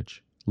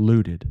language.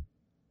 Looted.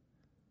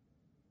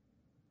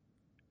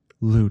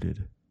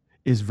 Looted.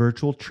 Is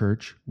virtual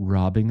church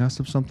robbing us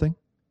of something?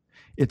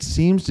 It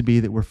seems to be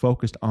that we're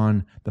focused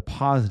on the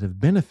positive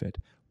benefit.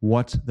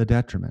 What's the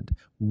detriment?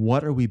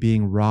 What are we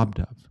being robbed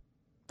of?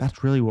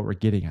 That's really what we're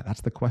getting at.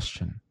 That's the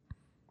question.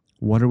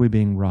 What are we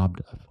being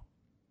robbed of?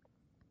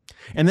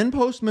 And then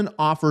Postman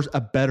offers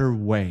a better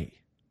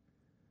way,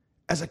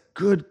 as a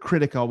good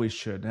critic always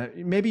should. Now,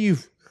 maybe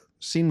you've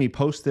seen me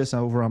post this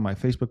over on my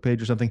Facebook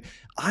page or something.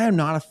 I am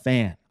not a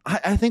fan.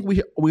 I think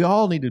we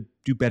all need to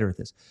do better at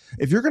this.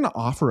 If you're going to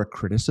offer a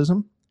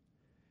criticism,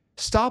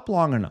 stop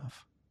long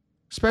enough,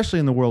 especially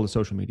in the world of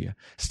social media,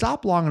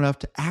 stop long enough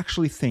to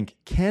actually think,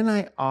 can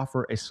I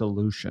offer a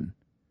solution?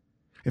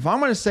 If I'm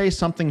going to say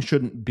something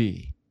shouldn't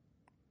be,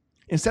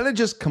 instead of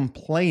just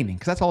complaining,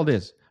 because that's all it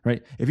is,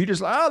 right? If you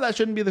just, that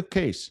shouldn't be the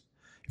case.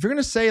 If you're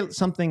going to say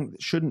something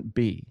that shouldn't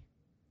be,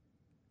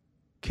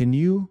 can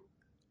you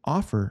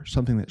offer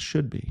something that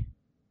should be?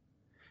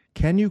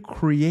 Can you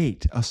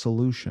create a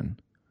solution?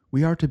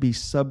 We are to be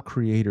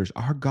sub-creators.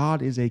 Our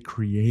God is a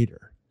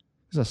creator.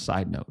 This is a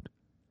side note.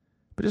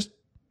 But just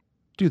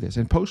do this.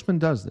 And Postman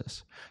does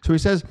this. So he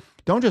says,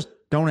 don't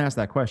ask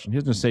that question. He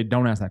doesn't say,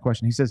 don't ask that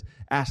question. He says,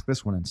 ask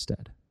this one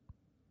instead.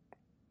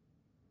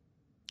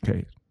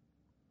 Okay.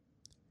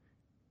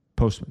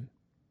 Postman.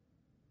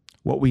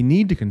 What we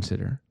need to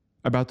consider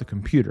about the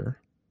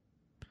computer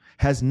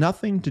has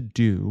nothing to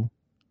do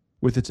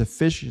with its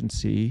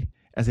efficiency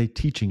as a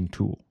teaching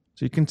tool.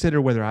 So you consider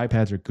whether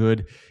iPads are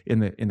good in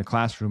the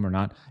classroom or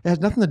not. It has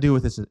nothing to do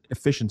with its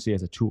efficiency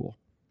as a tool.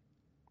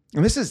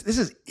 And this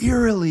is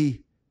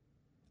eerily,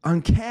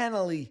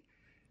 uncannily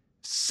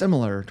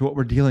similar to what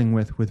we're dealing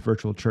with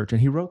virtual church.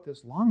 And he wrote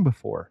this long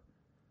before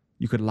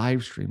you could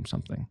live stream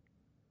something.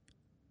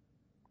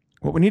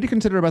 What we need to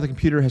consider about the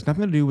computer has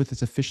nothing to do with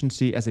its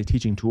efficiency as a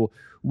teaching tool.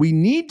 We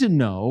need to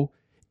know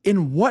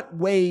in what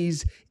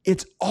ways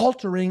it's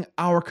altering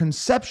our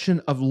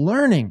conception of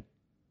learning,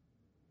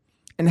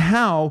 and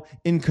how,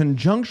 in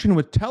conjunction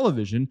with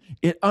television,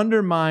 it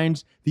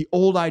undermines the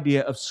old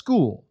idea of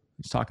school.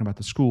 He's talking about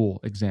the school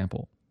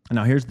example. And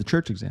now here's the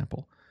church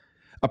example.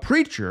 A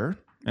preacher,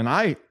 and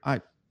I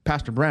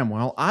Pastor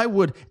Bramwell, I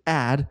would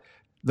add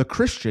the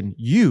Christian,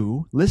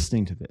 you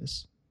listening to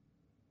this,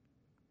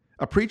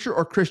 a preacher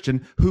or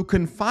Christian who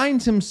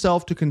confines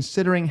himself to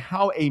considering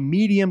how a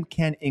medium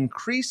can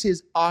increase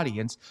his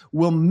audience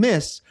will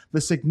miss the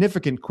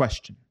significant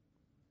question.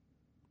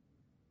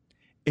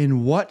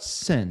 In what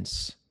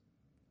sense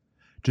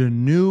do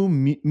new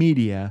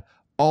media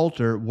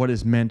alter what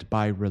is meant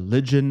by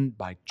religion,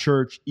 by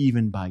church,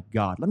 even by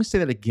God? Let me say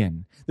that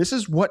again. This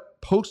is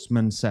what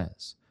Postman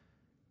says.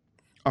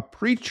 A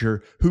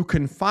preacher who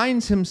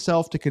confines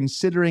himself to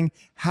considering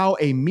how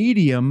a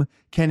medium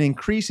can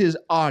increase his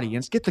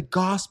audience, get the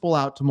gospel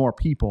out to more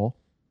people,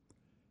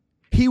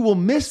 he will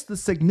miss the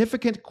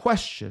significant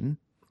question,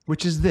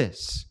 which is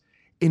this: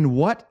 in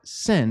what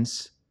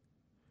sense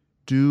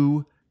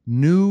do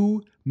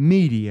new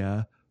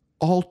media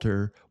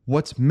alter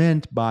what's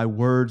meant by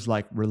words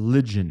like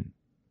religion,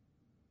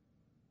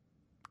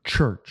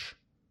 church,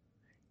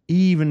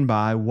 even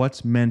by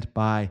what's meant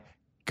by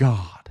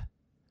God?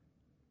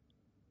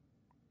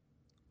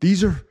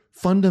 These are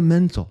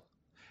fundamental,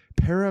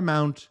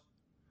 paramount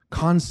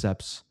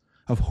concepts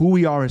of who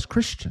we are as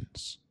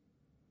Christians.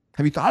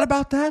 Have you thought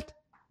about that?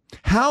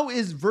 How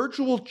is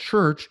virtual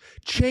church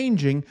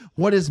changing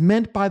what is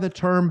meant by the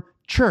term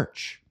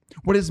church?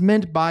 What is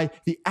meant by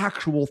the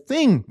actual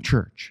thing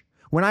church?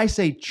 When I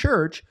say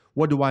church,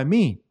 what do I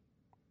mean?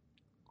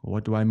 Well,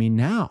 what do I mean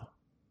now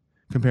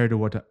compared to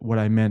what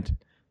I meant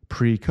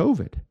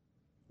pre-COVID?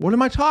 What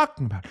am I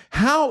talking about?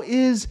 How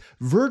is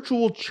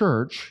virtual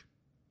church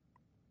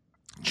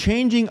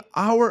changing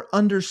our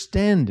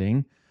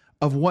understanding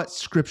of what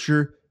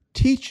Scripture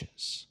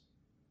teaches?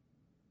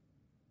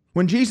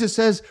 When Jesus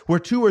says, where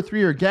two or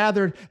three are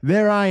gathered,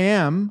 there I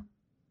am,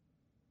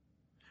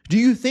 do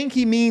you think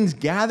he means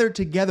gathered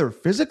together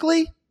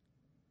physically?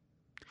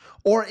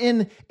 Or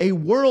in a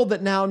world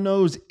that now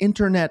knows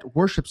internet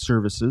worship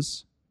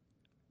services,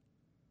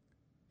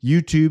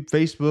 YouTube,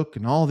 Facebook,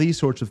 and all these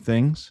sorts of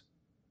things,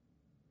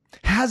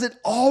 has it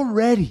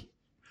already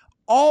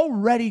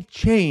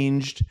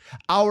changed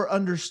our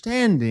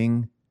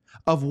understanding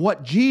of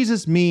what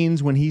Jesus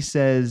means when he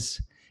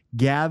says,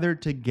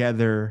 gathered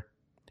together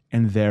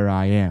and there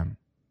I am?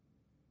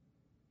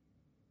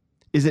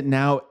 Is it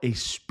now a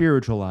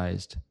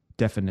spiritualized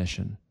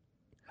definition,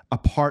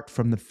 apart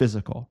from the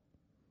physical?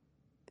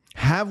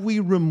 Have we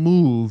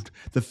removed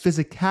the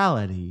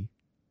physicality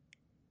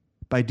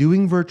by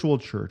doing virtual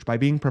church, by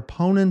being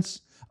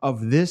proponents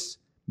of this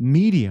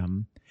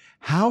medium,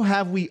 how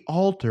have we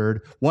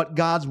altered what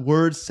God's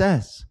word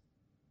says?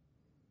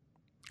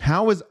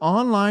 How is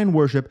online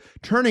worship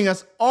turning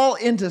us all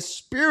into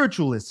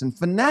spiritualists and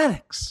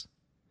fanatics?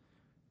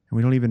 And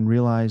we don't even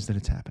realize that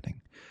it's happening.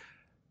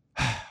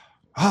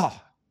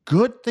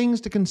 Good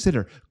things to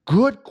consider,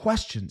 good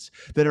questions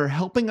that are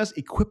helping us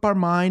equip our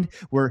mind.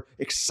 We're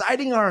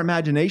exciting our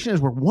imagination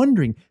as we're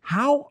wondering,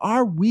 how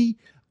are we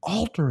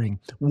altering?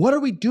 What are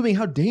we doing?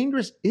 How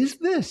dangerous is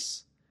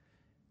this?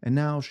 And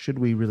now, should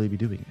we really be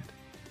doing it?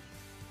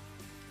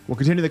 We'll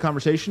continue the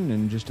conversation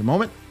in just a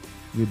moment.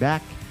 We'll be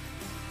back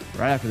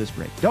right after this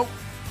break. Don't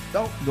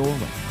go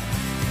away.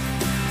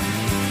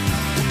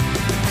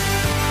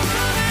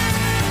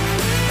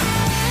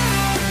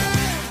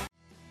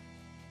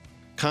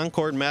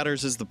 Concord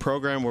Matters is the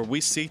program where we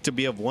seek to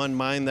be of one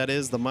mind, that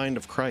is, the mind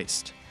of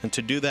Christ. And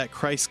to do that,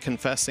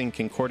 Christ-confessing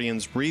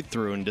Concordians read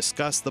through and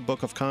discuss the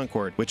Book of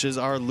Concord, which is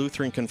our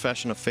Lutheran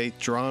confession of faith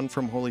drawn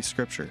from Holy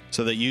Scripture,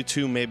 so that you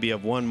too may be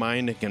of one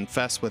mind and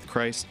confess with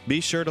Christ. Be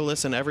sure to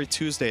listen every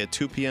Tuesday at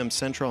 2 p.m.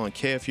 Central on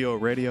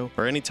KFUO Radio,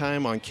 or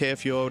anytime on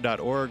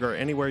KFUO.org or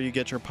anywhere you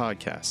get your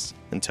podcasts.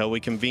 Until we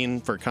convene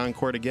for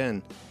Concord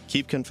again,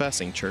 keep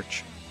confessing,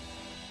 church.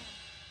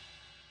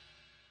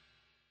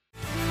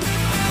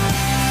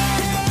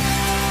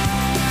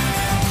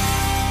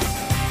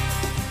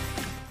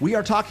 We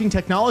are talking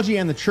technology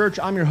and the church.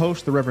 I'm your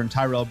host, the Reverend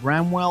Tyrell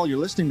Bramwell. You're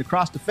listening to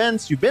Cross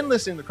Defense. You've been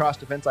listening to Cross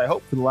Defense, I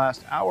hope, for the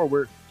last hour.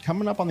 We're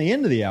coming up on the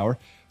end of the hour.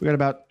 We got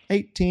about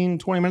 18,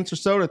 20 minutes or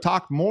so to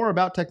talk more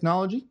about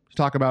technology, to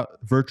talk about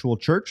virtual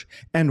church,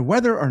 and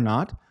whether or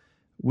not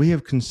we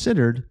have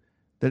considered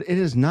that it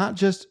is not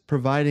just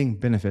providing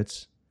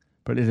benefits,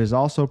 but it is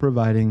also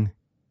providing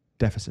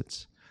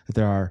deficits. That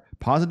there are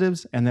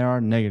positives and there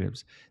are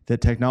negatives. That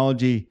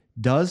technology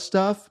does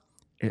stuff,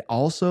 it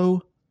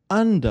also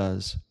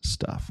undoes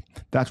stuff.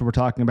 That's what we're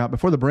talking about.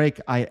 Before the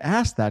break, I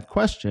asked that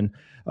question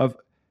of,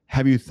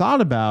 have you thought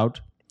about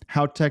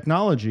how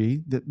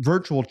technology, that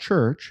virtual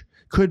church,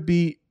 could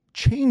be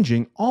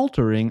changing,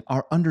 altering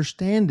our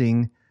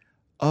understanding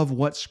of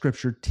what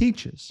Scripture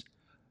teaches?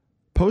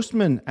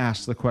 Postman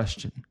asked the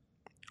question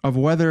of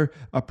whether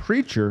a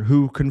preacher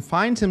who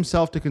confines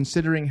himself to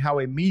considering how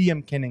a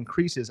medium can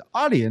increase his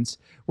audience,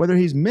 whether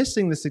he's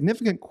missing the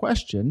significant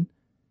question,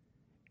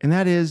 and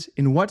that is,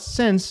 in what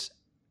sense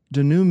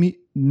do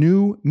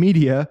new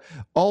media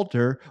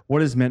alter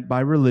what is meant by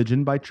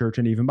religion, by church,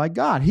 and even by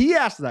God? He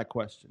asked that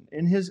question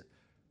in his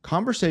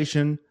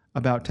conversation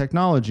about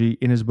technology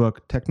in his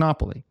book,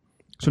 Technopoly.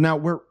 So now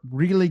we're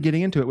really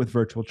getting into it with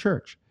virtual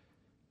church.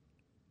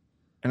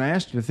 And I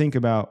asked you to think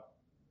about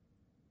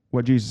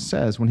what Jesus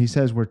says when he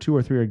says, where two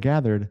or three are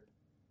gathered,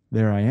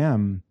 there I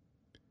am.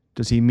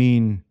 Does he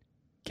mean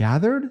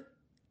gathered?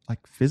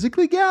 Like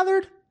physically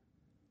gathered?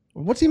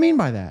 What's he mean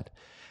by that?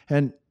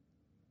 And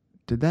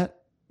did that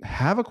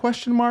have a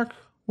question mark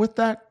with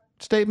that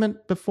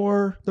statement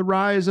before the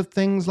rise of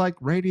things like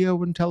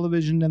radio and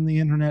television and the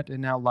internet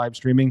and now live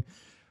streaming,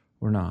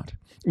 or not?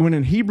 When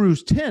in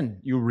Hebrews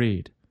 10 you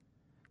read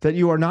that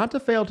you are not to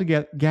fail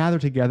to gather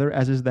together,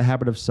 as is the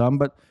habit of some,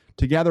 but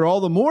to gather all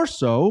the more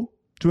so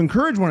to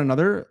encourage one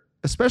another,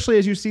 especially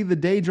as you see the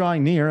day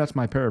drawing near. That's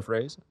my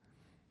paraphrase.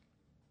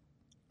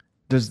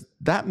 Does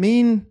that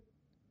mean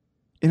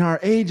in our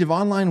age of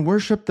online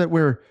worship that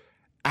we're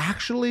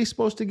actually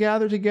supposed to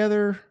gather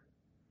together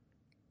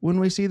when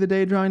we see the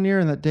day drawing near?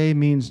 And that day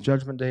means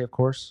Judgment Day, of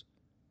course.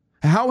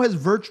 How has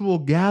virtual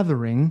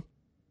gathering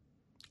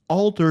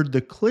altered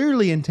the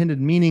clearly intended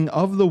meaning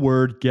of the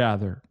word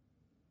gather?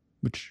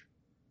 Which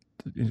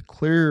the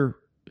clear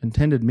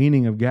intended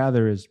meaning of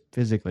gather is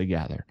physically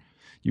gather.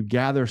 You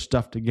gather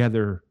stuff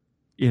together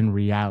in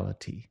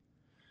reality.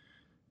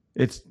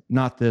 It's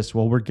not this,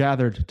 well, we're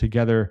gathered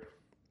together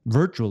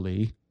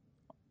virtually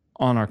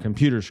on our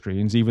computer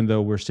screens, even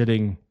though we're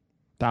sitting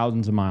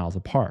thousands of miles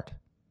apart.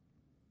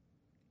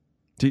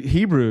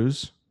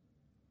 Hebrews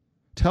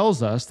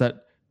tells us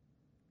that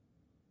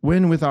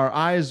when with our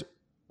eyes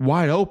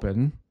wide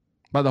open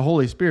by the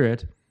Holy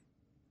Spirit,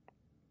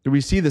 do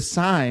we see the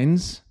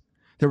signs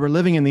that we're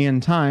living in the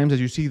end times,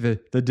 as you see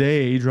the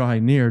day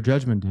drawing near,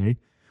 Judgment Day,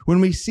 when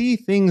we see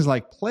things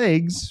like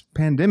plagues,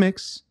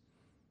 pandemics,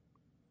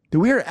 that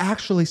we are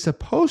actually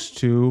supposed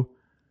to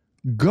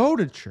go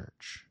to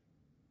church.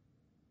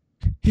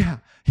 Yeah.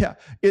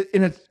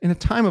 In a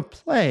time of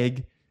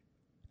plague,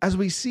 as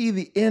we see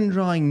the end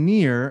drawing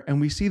near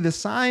and we see the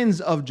signs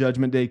of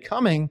Judgment Day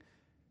coming,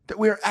 that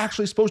we are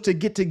actually supposed to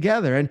get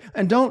together.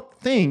 And don't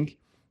think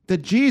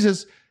that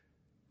Jesus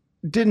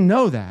didn't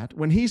know that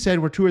when he said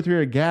where two or three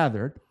are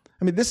gathered.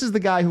 I mean, this is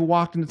the guy who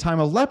walked in a time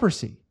of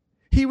leprosy.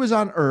 He was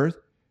on earth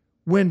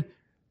when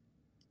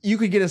you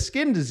could get a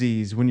skin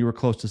disease when you were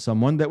close to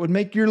someone that would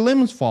make your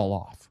limbs fall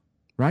off,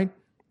 right?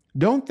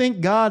 Don't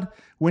think God,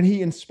 when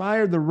he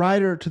inspired the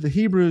writer to the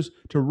Hebrews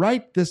to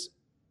write this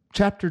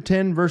chapter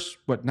 10, verse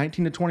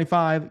 19 to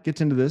 25,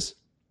 gets into this,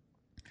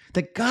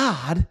 that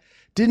God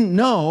didn't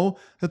know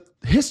the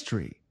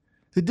history,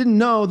 that didn't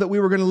know that we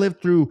were going to live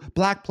through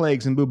black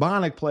plagues and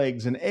bubonic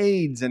plagues and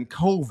AIDS and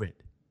COVID.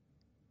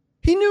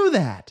 He knew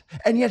that.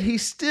 And yet he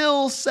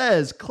still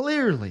says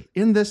clearly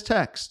in this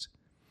text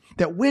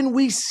that when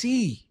we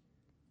see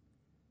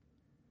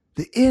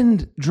the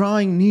end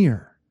drawing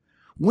near,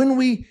 when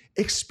we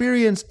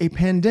experience a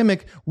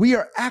pandemic, we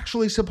are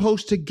actually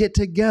supposed to get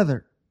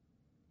together.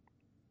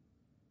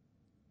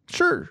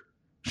 Sure,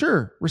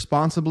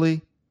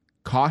 responsibly,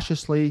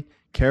 cautiously,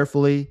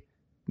 carefully.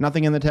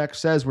 Nothing in the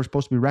text says we're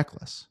supposed to be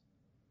reckless.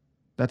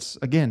 That's,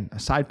 again, a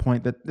side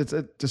point that's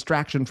a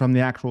distraction from the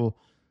actual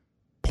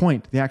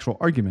point, the actual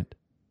argument.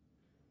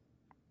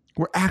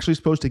 We're actually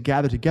supposed to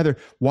gather together.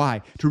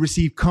 Why? To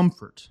receive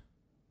comfort.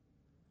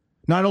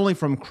 Not only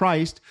from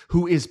Christ,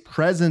 who is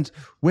present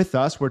with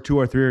us where two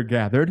or three are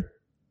gathered,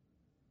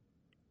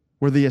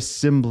 where the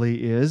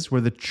assembly is,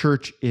 where the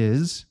church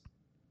is.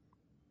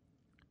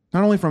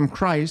 Not only from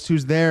Christ,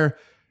 who's there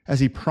as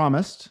he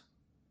promised,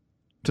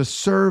 to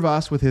serve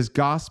us with his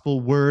gospel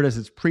word as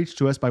it's preached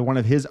to us by one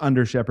of his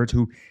under-shepherds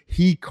who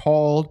he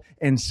called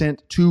and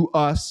sent to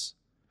us.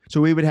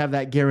 So we would have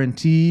that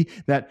guarantee,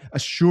 that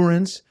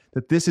assurance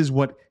that this is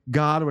what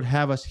God would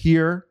have us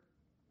hear.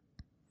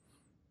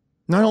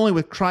 Not only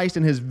with Christ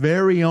and his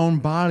very own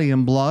body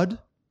and blood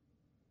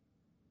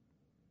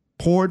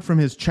poured from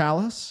his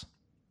chalice,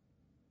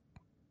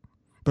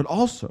 but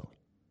also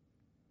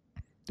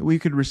that we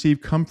could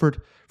receive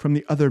comfort from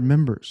the other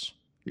members,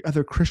 the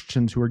other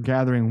Christians who are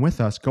gathering with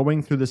us,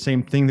 going through the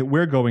same thing that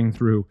we're going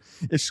through,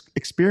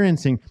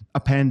 experiencing a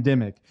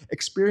pandemic,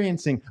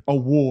 experiencing a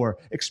war,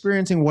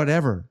 experiencing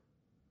whatever.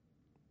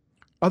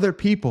 Other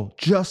people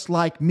just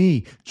like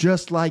me,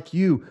 just like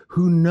you,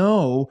 who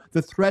know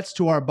the threats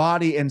to our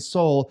body and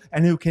soul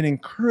and who can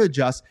encourage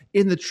us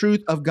in the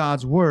truth of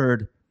God's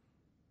word,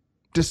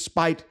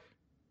 despite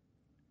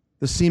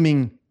the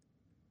seeming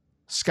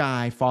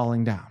sky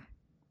falling down.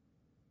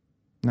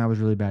 And that was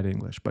really bad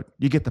English, but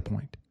you get the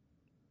point.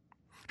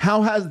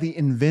 How has the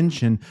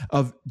invention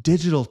of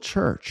digital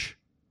church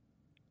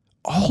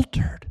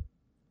altered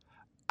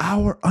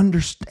our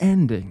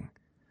understanding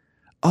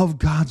of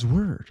God's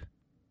word?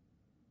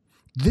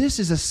 This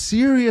is a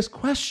serious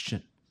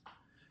question.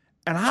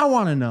 And I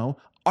want to know,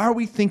 are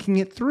we thinking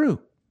it through?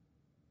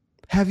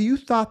 Have you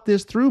thought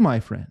this through,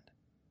 my friend?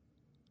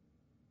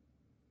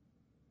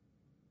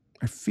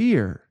 I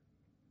fear,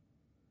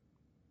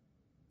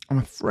 I'm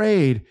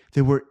afraid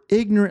that we're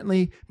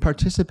ignorantly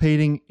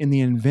participating in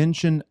the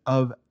invention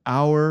of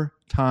our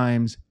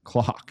time's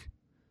clock,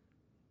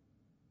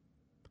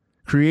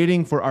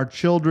 creating for our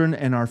children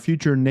and our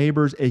future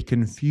neighbors a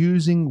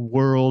confusing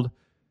world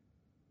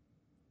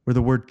where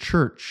the word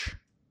church,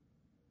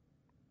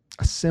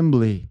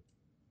 assembly,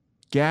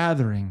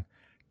 gathering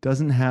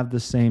doesn't have the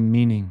same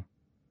meaning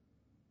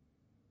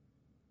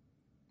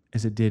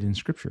as it did in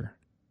Scripture,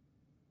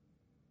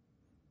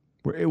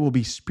 where it will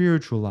be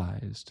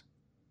spiritualized,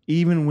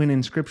 even when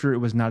in Scripture it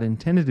was not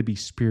intended to be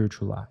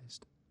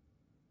spiritualized.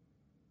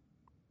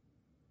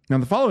 Now,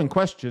 the following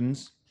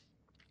questions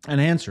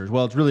and answers,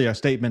 well, it's really a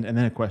statement and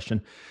then a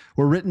question,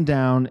 were written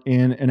down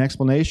in an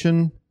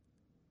explanation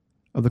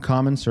of the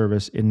Common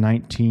Service in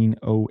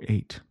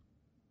 1908.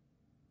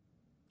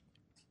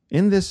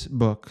 In this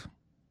book,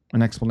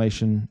 an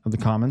explanation of the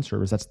Common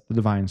Service, that's the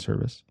Divine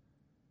Service,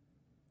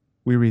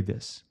 we read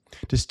this: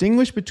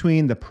 distinguish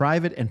between the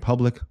private and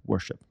public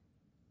worship.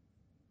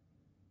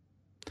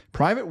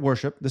 Private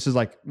worship, this is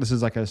like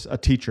a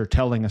teacher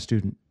telling a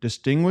student,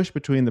 distinguish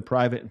between the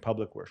private and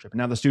public worship.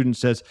 Now the student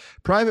says,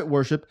 private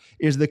worship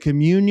is the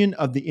communion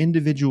of the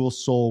individual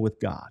soul with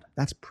God.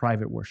 That's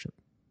private worship.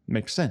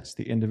 Makes sense.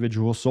 The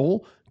individual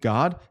soul,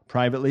 God,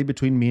 privately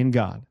between me and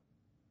God.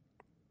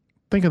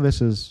 Think of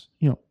this as,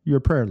 your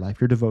prayer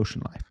life, your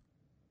devotion life.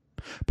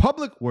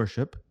 Public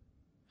worship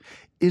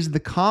is the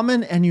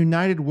common and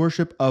united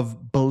worship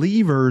of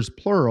believers,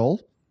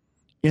 plural,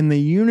 in the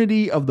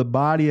unity of the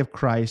body of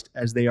Christ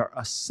as they are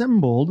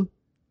assembled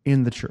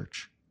in the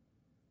church.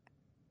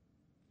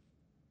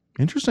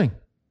 Interesting.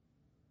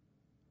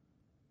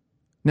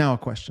 Now a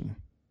question,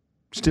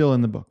 still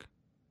in the book.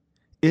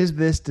 Is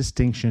this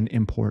distinction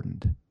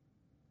important?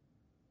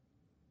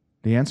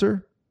 The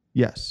answer,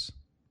 yes.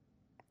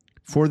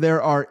 For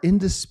there are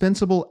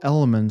indispensable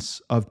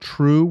elements of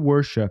true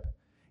worship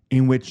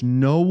in which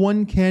no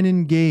one can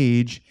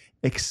engage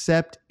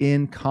except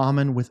in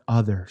common with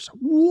others.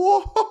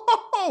 Whoa!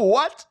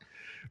 What?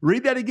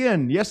 Read that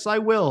again. Yes, I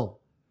will.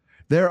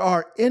 There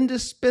are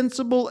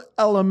indispensable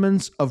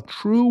elements of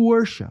true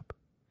worship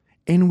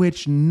in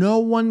which no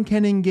one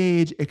can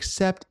engage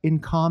except in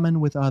common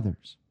with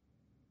others.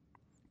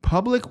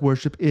 Public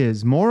worship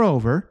is,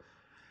 moreover,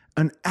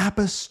 an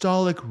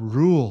apostolic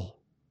rule,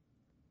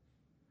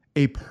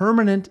 a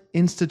permanent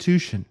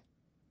institution,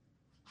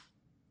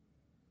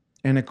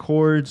 and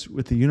accords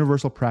with the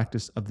universal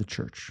practice of the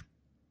Church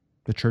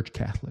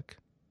Catholic,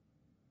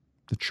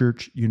 the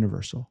Church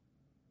Universal.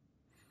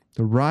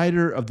 The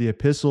writer of the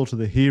Epistle to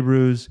the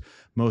Hebrews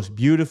most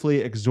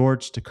beautifully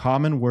exhorts to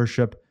common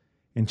worship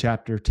in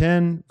chapter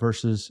 10,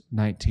 verses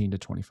 19 to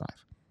 25.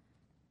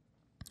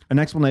 An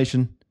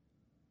explanation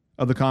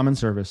of the Common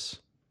Service,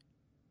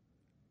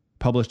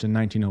 published in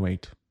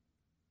 1908,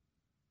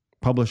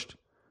 published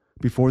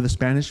before the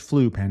Spanish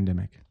flu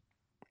pandemic.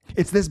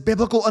 It's this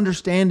biblical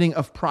understanding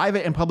of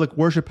private and public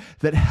worship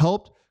that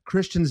helped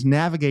Christians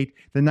navigate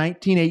the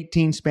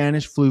 1918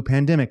 Spanish flu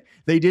pandemic.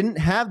 They didn't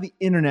have the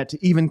internet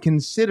to even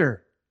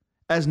consider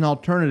as an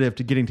alternative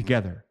to getting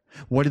together.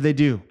 What did they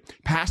do?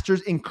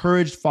 Pastors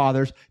encouraged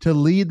fathers to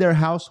lead their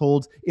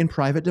households in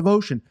private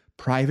devotion,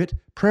 private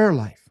prayer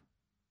life,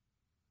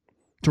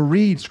 to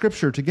read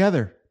scripture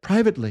together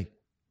privately.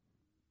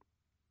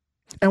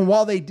 And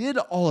while they did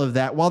all of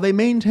that, while they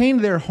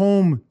maintained their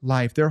home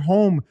life, their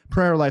home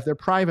prayer life, their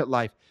private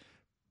life,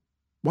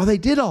 while they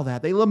did all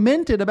that, they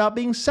lamented about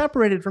being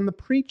separated from the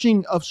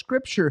preaching of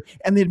Scripture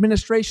and the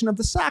administration of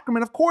the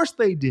sacrament. Of course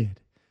they did.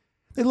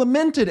 They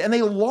lamented and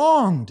they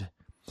longed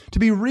to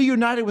be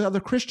reunited with other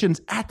Christians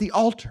at the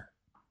altar.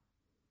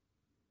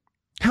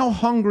 How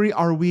hungry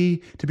are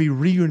we to be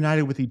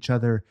reunited with each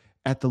other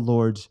at the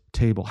Lord's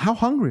table? How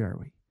hungry are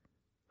we?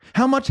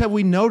 How much have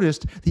we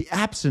noticed the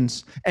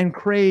absence and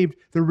craved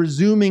the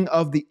resuming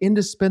of the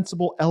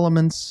indispensable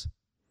elements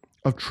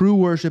of true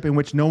worship in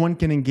which no one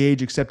can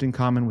engage except in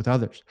common with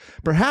others?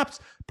 Perhaps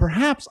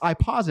I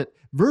posit,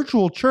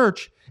 virtual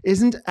church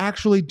isn't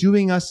actually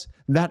doing us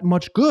that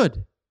much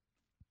good.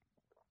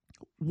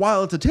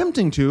 While it's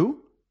attempting to,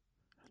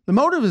 the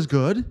motive is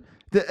good.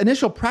 The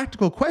initial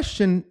practical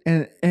question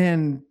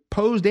and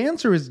posed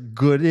answer is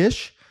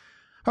goodish.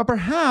 But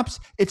perhaps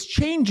it's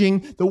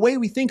changing the way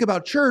we think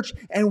about church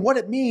and what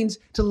it means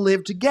to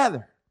live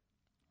together.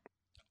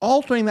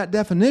 Altering that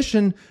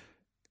definition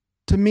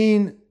to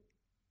mean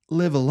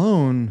live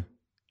alone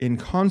in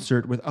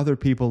concert with other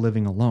people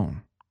living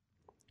alone.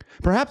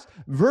 Perhaps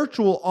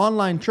virtual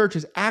online church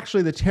is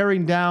actually the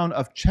tearing down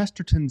of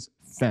Chesterton's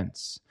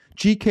fence,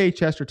 G.K.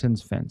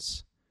 Chesterton's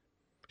fence.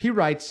 He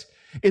writes,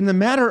 in the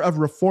matter of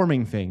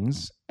reforming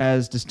things,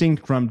 as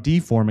distinct from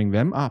deforming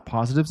them,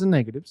 positives and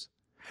negatives,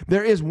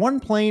 there is one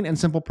plain and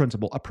simple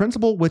principle, a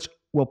principle which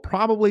will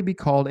probably be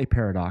called a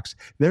paradox.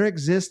 There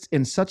exists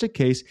in such a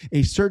case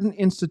a certain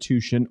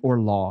institution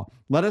or law,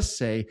 let us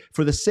say,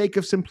 for the sake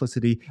of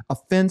simplicity, a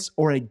fence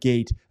or a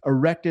gate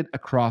erected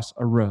across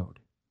a road.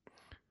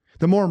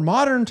 The more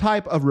modern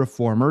type of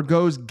reformer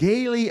goes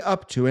gaily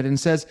up to it and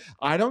says,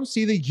 I don't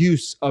see the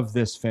use of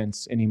this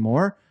fence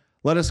anymore.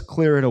 Let us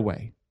clear it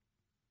away.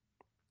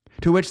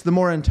 To which the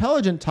more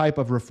intelligent type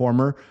of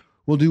reformer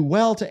will do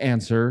well to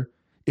answer,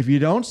 if you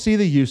don't see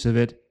the use of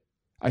it,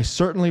 I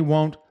certainly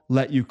won't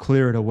let you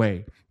clear it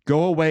away.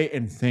 Go away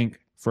and think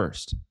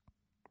first.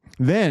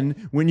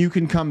 Then, when you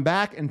can come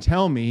back and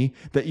tell me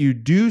that you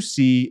do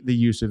see the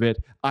use of it,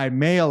 I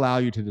may allow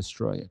you to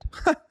destroy it.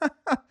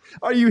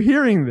 Are you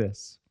hearing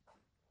this?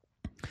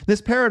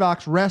 This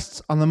paradox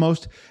rests on the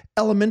most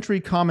elementary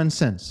common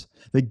sense.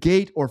 The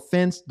gate or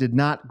fence did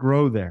not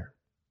grow there.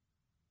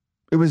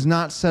 It was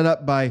not set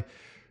up by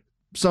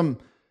some,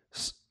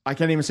 I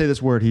can't even say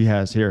this word he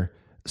has here,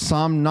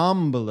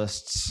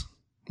 somnambulists.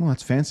 Well,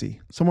 that's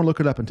fancy. Someone look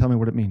it up and tell me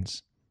what it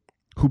means.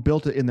 Who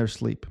built it in their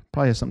sleep.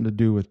 Probably has something to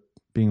do with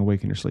being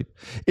awake in your sleep.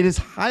 It is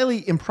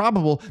highly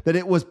improbable that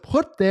it was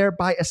put there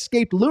by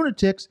escaped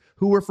lunatics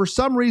who were for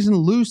some reason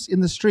loose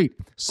in the street.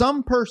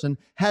 Some person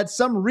had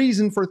some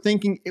reason for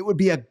thinking it would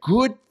be a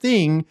good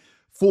thing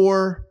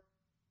for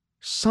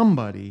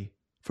somebody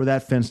for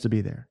that fence to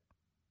be there.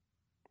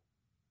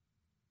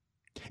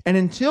 And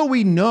until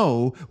we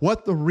know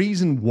what the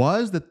reason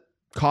was that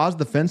caused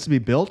the fence to be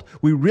built,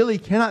 we really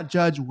cannot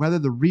judge whether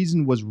the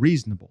reason was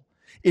reasonable.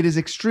 It is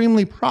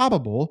extremely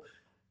probable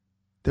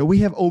that we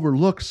have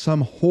overlooked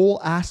some whole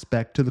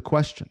aspect to the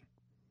question.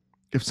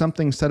 If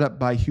something set up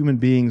by human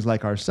beings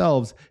like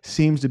ourselves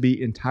seems to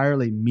be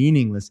entirely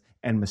meaningless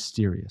and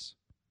mysterious.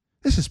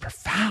 This is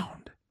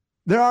profound.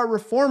 There are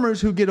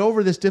reformers who get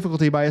over this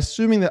difficulty by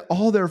assuming that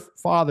all their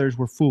fathers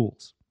were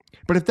fools.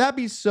 But if that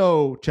be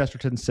so,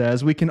 Chesterton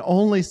says, we can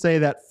only say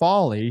that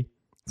folly,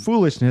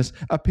 foolishness,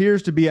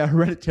 appears to be a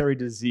hereditary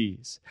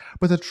disease.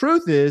 But the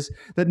truth is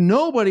that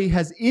nobody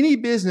has any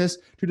business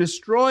to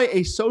destroy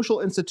a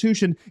social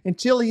institution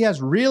until he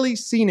has really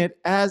seen it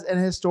as an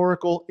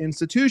historical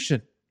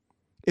institution.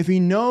 If he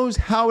knows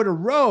how it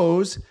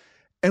arose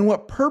and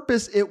what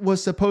purpose it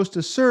was supposed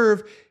to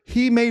serve,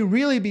 he may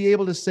really be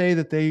able to say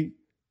that they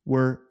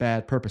were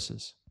bad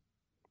purposes,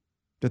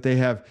 that they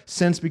have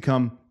since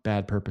become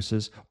bad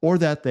purposes, or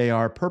that they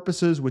are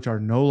purposes which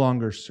are no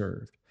longer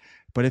served.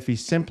 But if he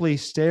simply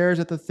stares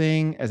at the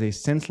thing as a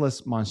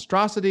senseless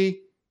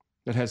monstrosity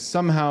that has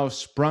somehow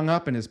sprung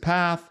up in his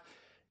path,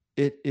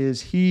 it is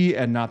he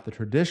and not the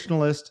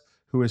traditionalist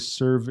who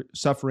is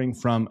suffering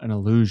from an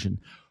illusion.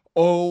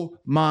 Oh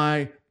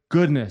my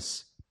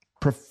goodness.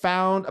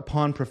 Profound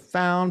upon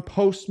profound,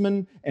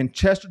 Postman and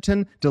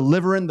Chesterton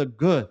delivering the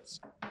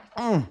goods.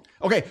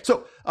 Okay,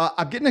 so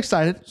I'm getting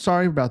excited.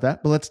 Sorry about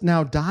that. But let's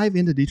now dive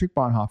into Dietrich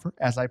Bonhoeffer,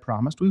 as I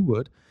promised we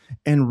would,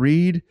 and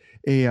read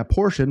a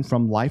portion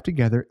from Life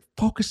Together,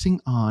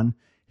 focusing on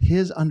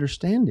his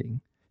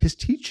understanding, his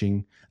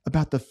teaching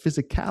about the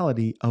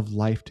physicality of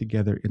life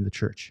together in the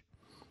church.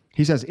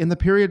 He says, in the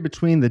period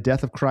between the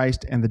death of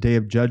Christ and the day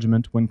of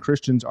judgment, when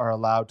Christians are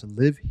allowed to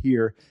live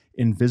here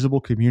in visible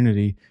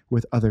community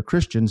with other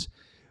Christians,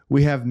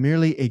 we have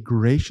merely a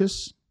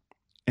gracious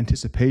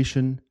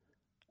anticipation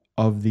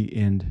of the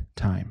end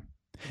time.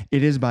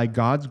 It is by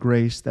God's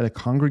grace that a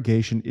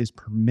congregation is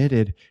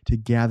permitted to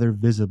gather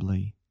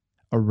visibly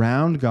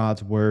around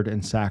God's word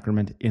and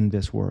sacrament in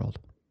this world.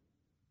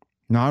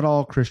 Not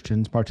all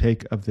Christians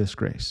partake of this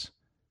grace.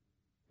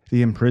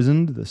 The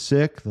imprisoned, the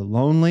sick, the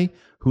lonely,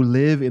 who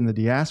live in the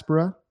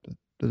diaspora,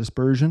 the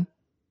dispersion,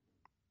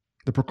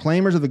 the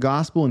proclaimers of the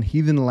gospel in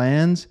heathen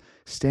lands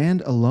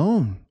stand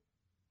alone.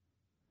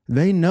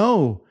 They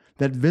know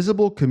that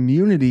visible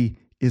community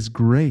is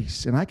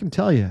grace. And I can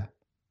tell you,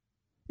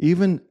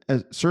 even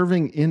as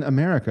serving in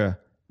America,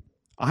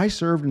 I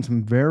served in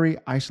some very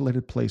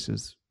isolated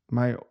places.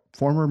 My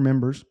former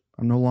members,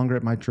 I'm no longer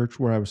at my church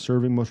where I was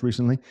serving most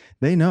recently,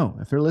 they know,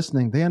 if they're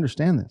listening, they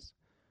understand this.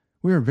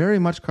 We are very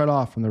much cut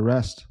off from the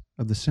rest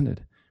of the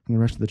synod, from the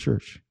rest of the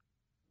church.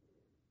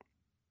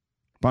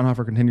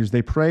 Bonhoeffer continues,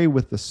 they pray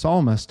with the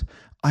psalmist,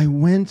 I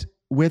went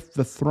with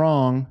the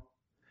throng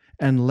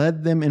and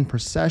led them in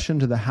procession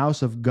to the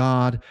house of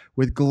God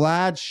with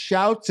glad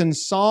shouts and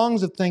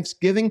songs of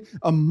thanksgiving,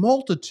 a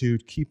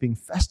multitude keeping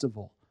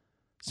festival.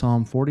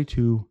 Psalm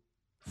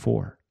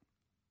 42:4.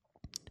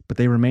 But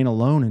they remain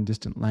alone in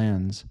distant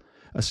lands,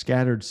 a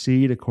scattered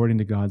seed according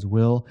to God's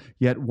will.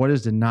 Yet what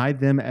is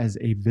denied them as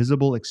a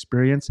visible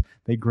experience,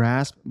 they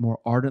grasp more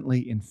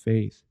ardently in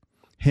faith.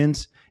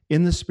 Hence,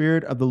 in the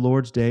spirit of the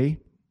Lord's day,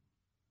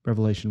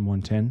 Revelation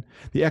 1:10,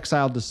 the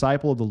exiled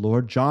disciple of the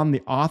Lord, John,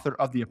 the author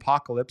of the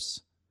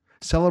Apocalypse,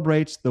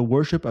 celebrates the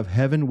worship of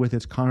heaven with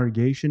its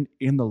congregation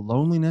in the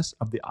loneliness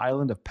of the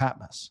island of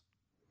Patmos.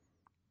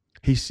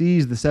 He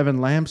sees the 7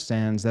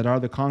 lampstands that are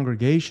the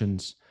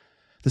congregations,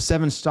 the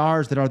 7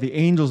 stars that are the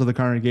angels of the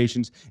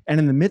congregations, and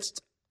in the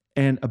midst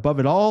and above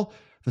it all,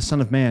 the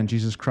Son of Man,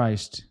 Jesus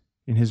Christ,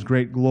 in his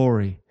great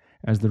glory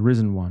as the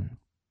risen one.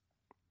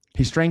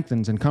 He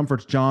strengthens and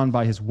comforts John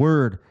by his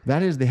word.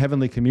 That is the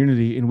heavenly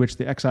community in which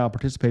the exile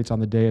participates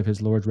on the day of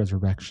his Lord's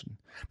resurrection.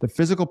 The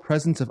physical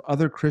presence of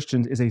other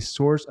Christians is a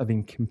source of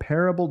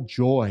incomparable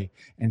joy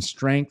and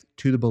strength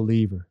to the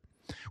believer.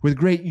 With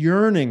great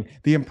yearning,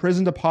 the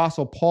imprisoned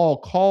apostle Paul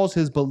calls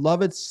his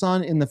beloved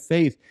son in the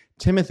faith,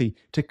 Timothy,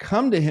 to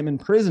come to him in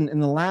prison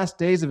in the last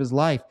days of his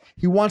life.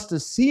 He wants to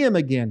see him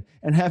again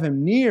and have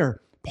him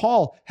near.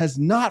 Paul has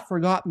not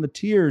forgotten the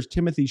tears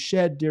Timothy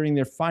shed during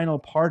their final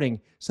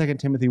parting, 2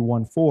 Timothy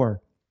 1:4.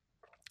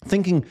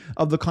 Thinking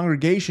of the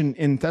congregation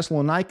in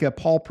Thessalonica,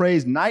 Paul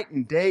prays night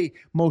and day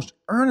most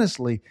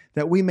earnestly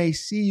that we may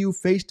see you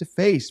face to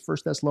face,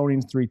 1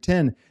 Thessalonians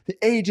 3:10. The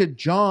aged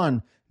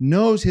John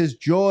knows his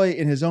joy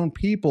in his own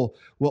people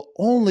will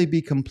only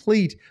be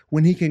complete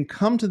when he can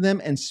come to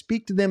them and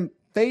speak to them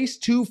face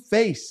to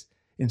face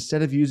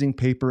instead of using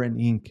paper and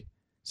ink.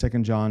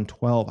 2 John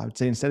 12, I would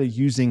say, instead of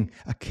using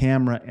a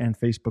camera and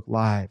Facebook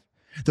Live.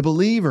 The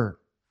believer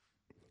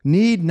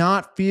need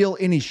not feel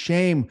any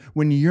shame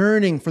when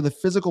yearning for the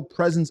physical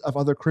presence of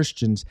other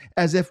Christians,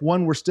 as if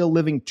one were still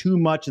living too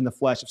much in the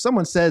flesh. If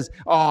someone says,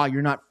 "Oh,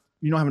 you don't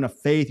have enough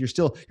faith. You're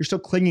still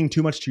clinging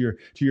too much to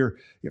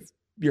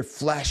your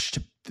flesh,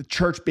 to the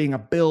church being a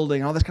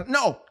building, all this kind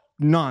of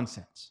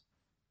nonsense."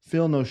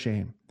 Feel no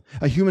shame.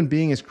 A human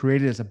being is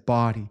created as a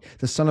body.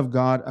 The Son of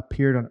God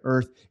appeared on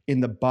earth in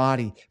the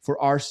body for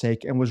our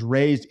sake and was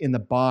raised in the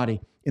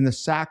body. In the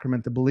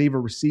sacrament, the believer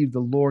received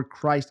the Lord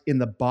Christ in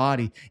the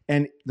body,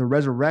 and the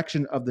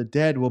resurrection of the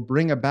dead will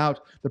bring about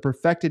the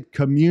perfected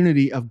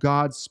community of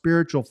God's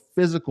spiritual,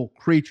 physical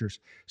creatures.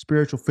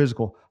 Spiritual,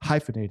 physical,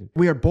 hyphenated.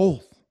 We are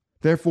both.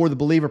 Therefore, the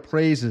believer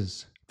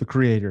praises the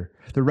Creator,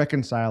 the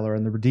Reconciler,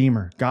 and the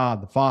Redeemer,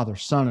 God, the Father,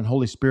 Son, and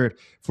Holy Spirit,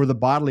 for the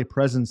bodily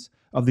presence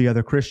of the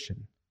other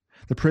Christian.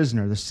 The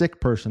prisoner, the sick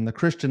person, the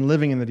Christian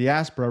living in the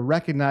diaspora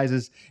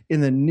recognizes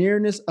in the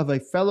nearness of a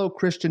fellow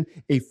Christian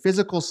a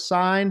physical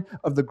sign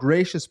of the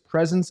gracious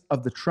presence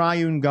of the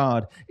triune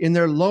God. In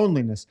their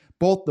loneliness,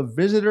 both the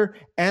visitor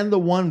and the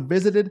one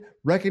visited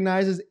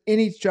recognizes in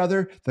each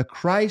other the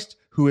Christ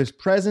who is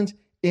present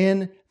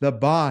in the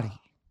body.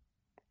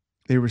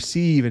 They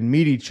receive and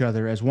meet each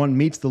other as one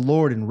meets the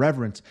Lord in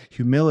reverence,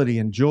 humility,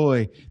 and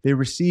joy. They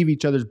receive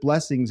each other's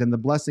blessings and the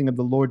blessing of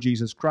the Lord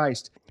Jesus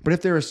Christ. But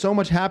if there is so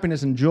much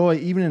happiness and joy,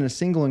 even in a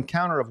single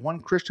encounter of one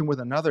Christian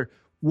with another,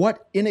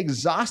 what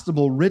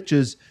inexhaustible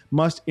riches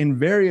must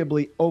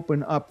invariably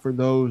open up for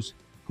those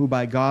who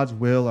by God's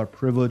will are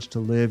privileged to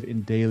live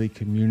in daily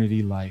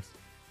community life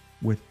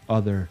with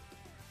other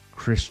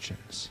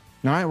Christians.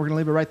 All right, we're going to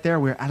leave it right there.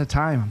 We're out of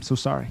time. I'm so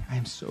sorry. I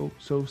am so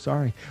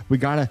sorry. We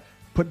got to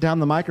put down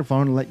the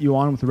microphone and let you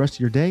on with the rest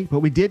of your day. But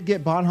we did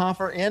get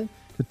Bonhoeffer in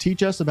to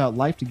teach us about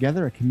life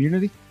together, a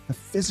community, the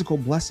physical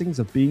blessings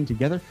of being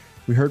together.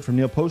 We heard from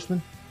Neil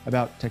Postman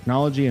about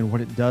technology and what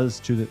it does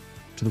to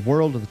the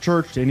world, to the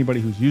church, to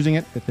anybody who's using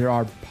it, that there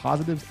are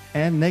positives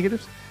and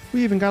negatives.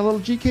 We even got a little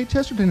G.K.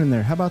 Chesterton in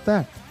there. How about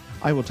that?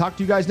 I will talk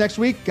to you guys next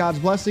week. God's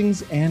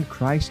blessings and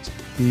Christ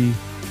be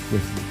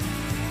with you.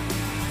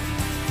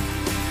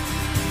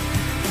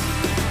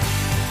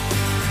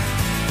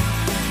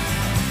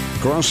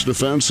 Cross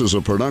Defense is a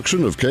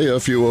production of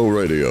KFUO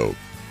Radio.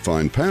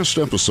 Find past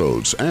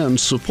episodes and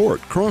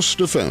support Cross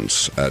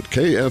Defense at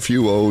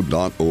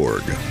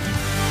kfuo.org.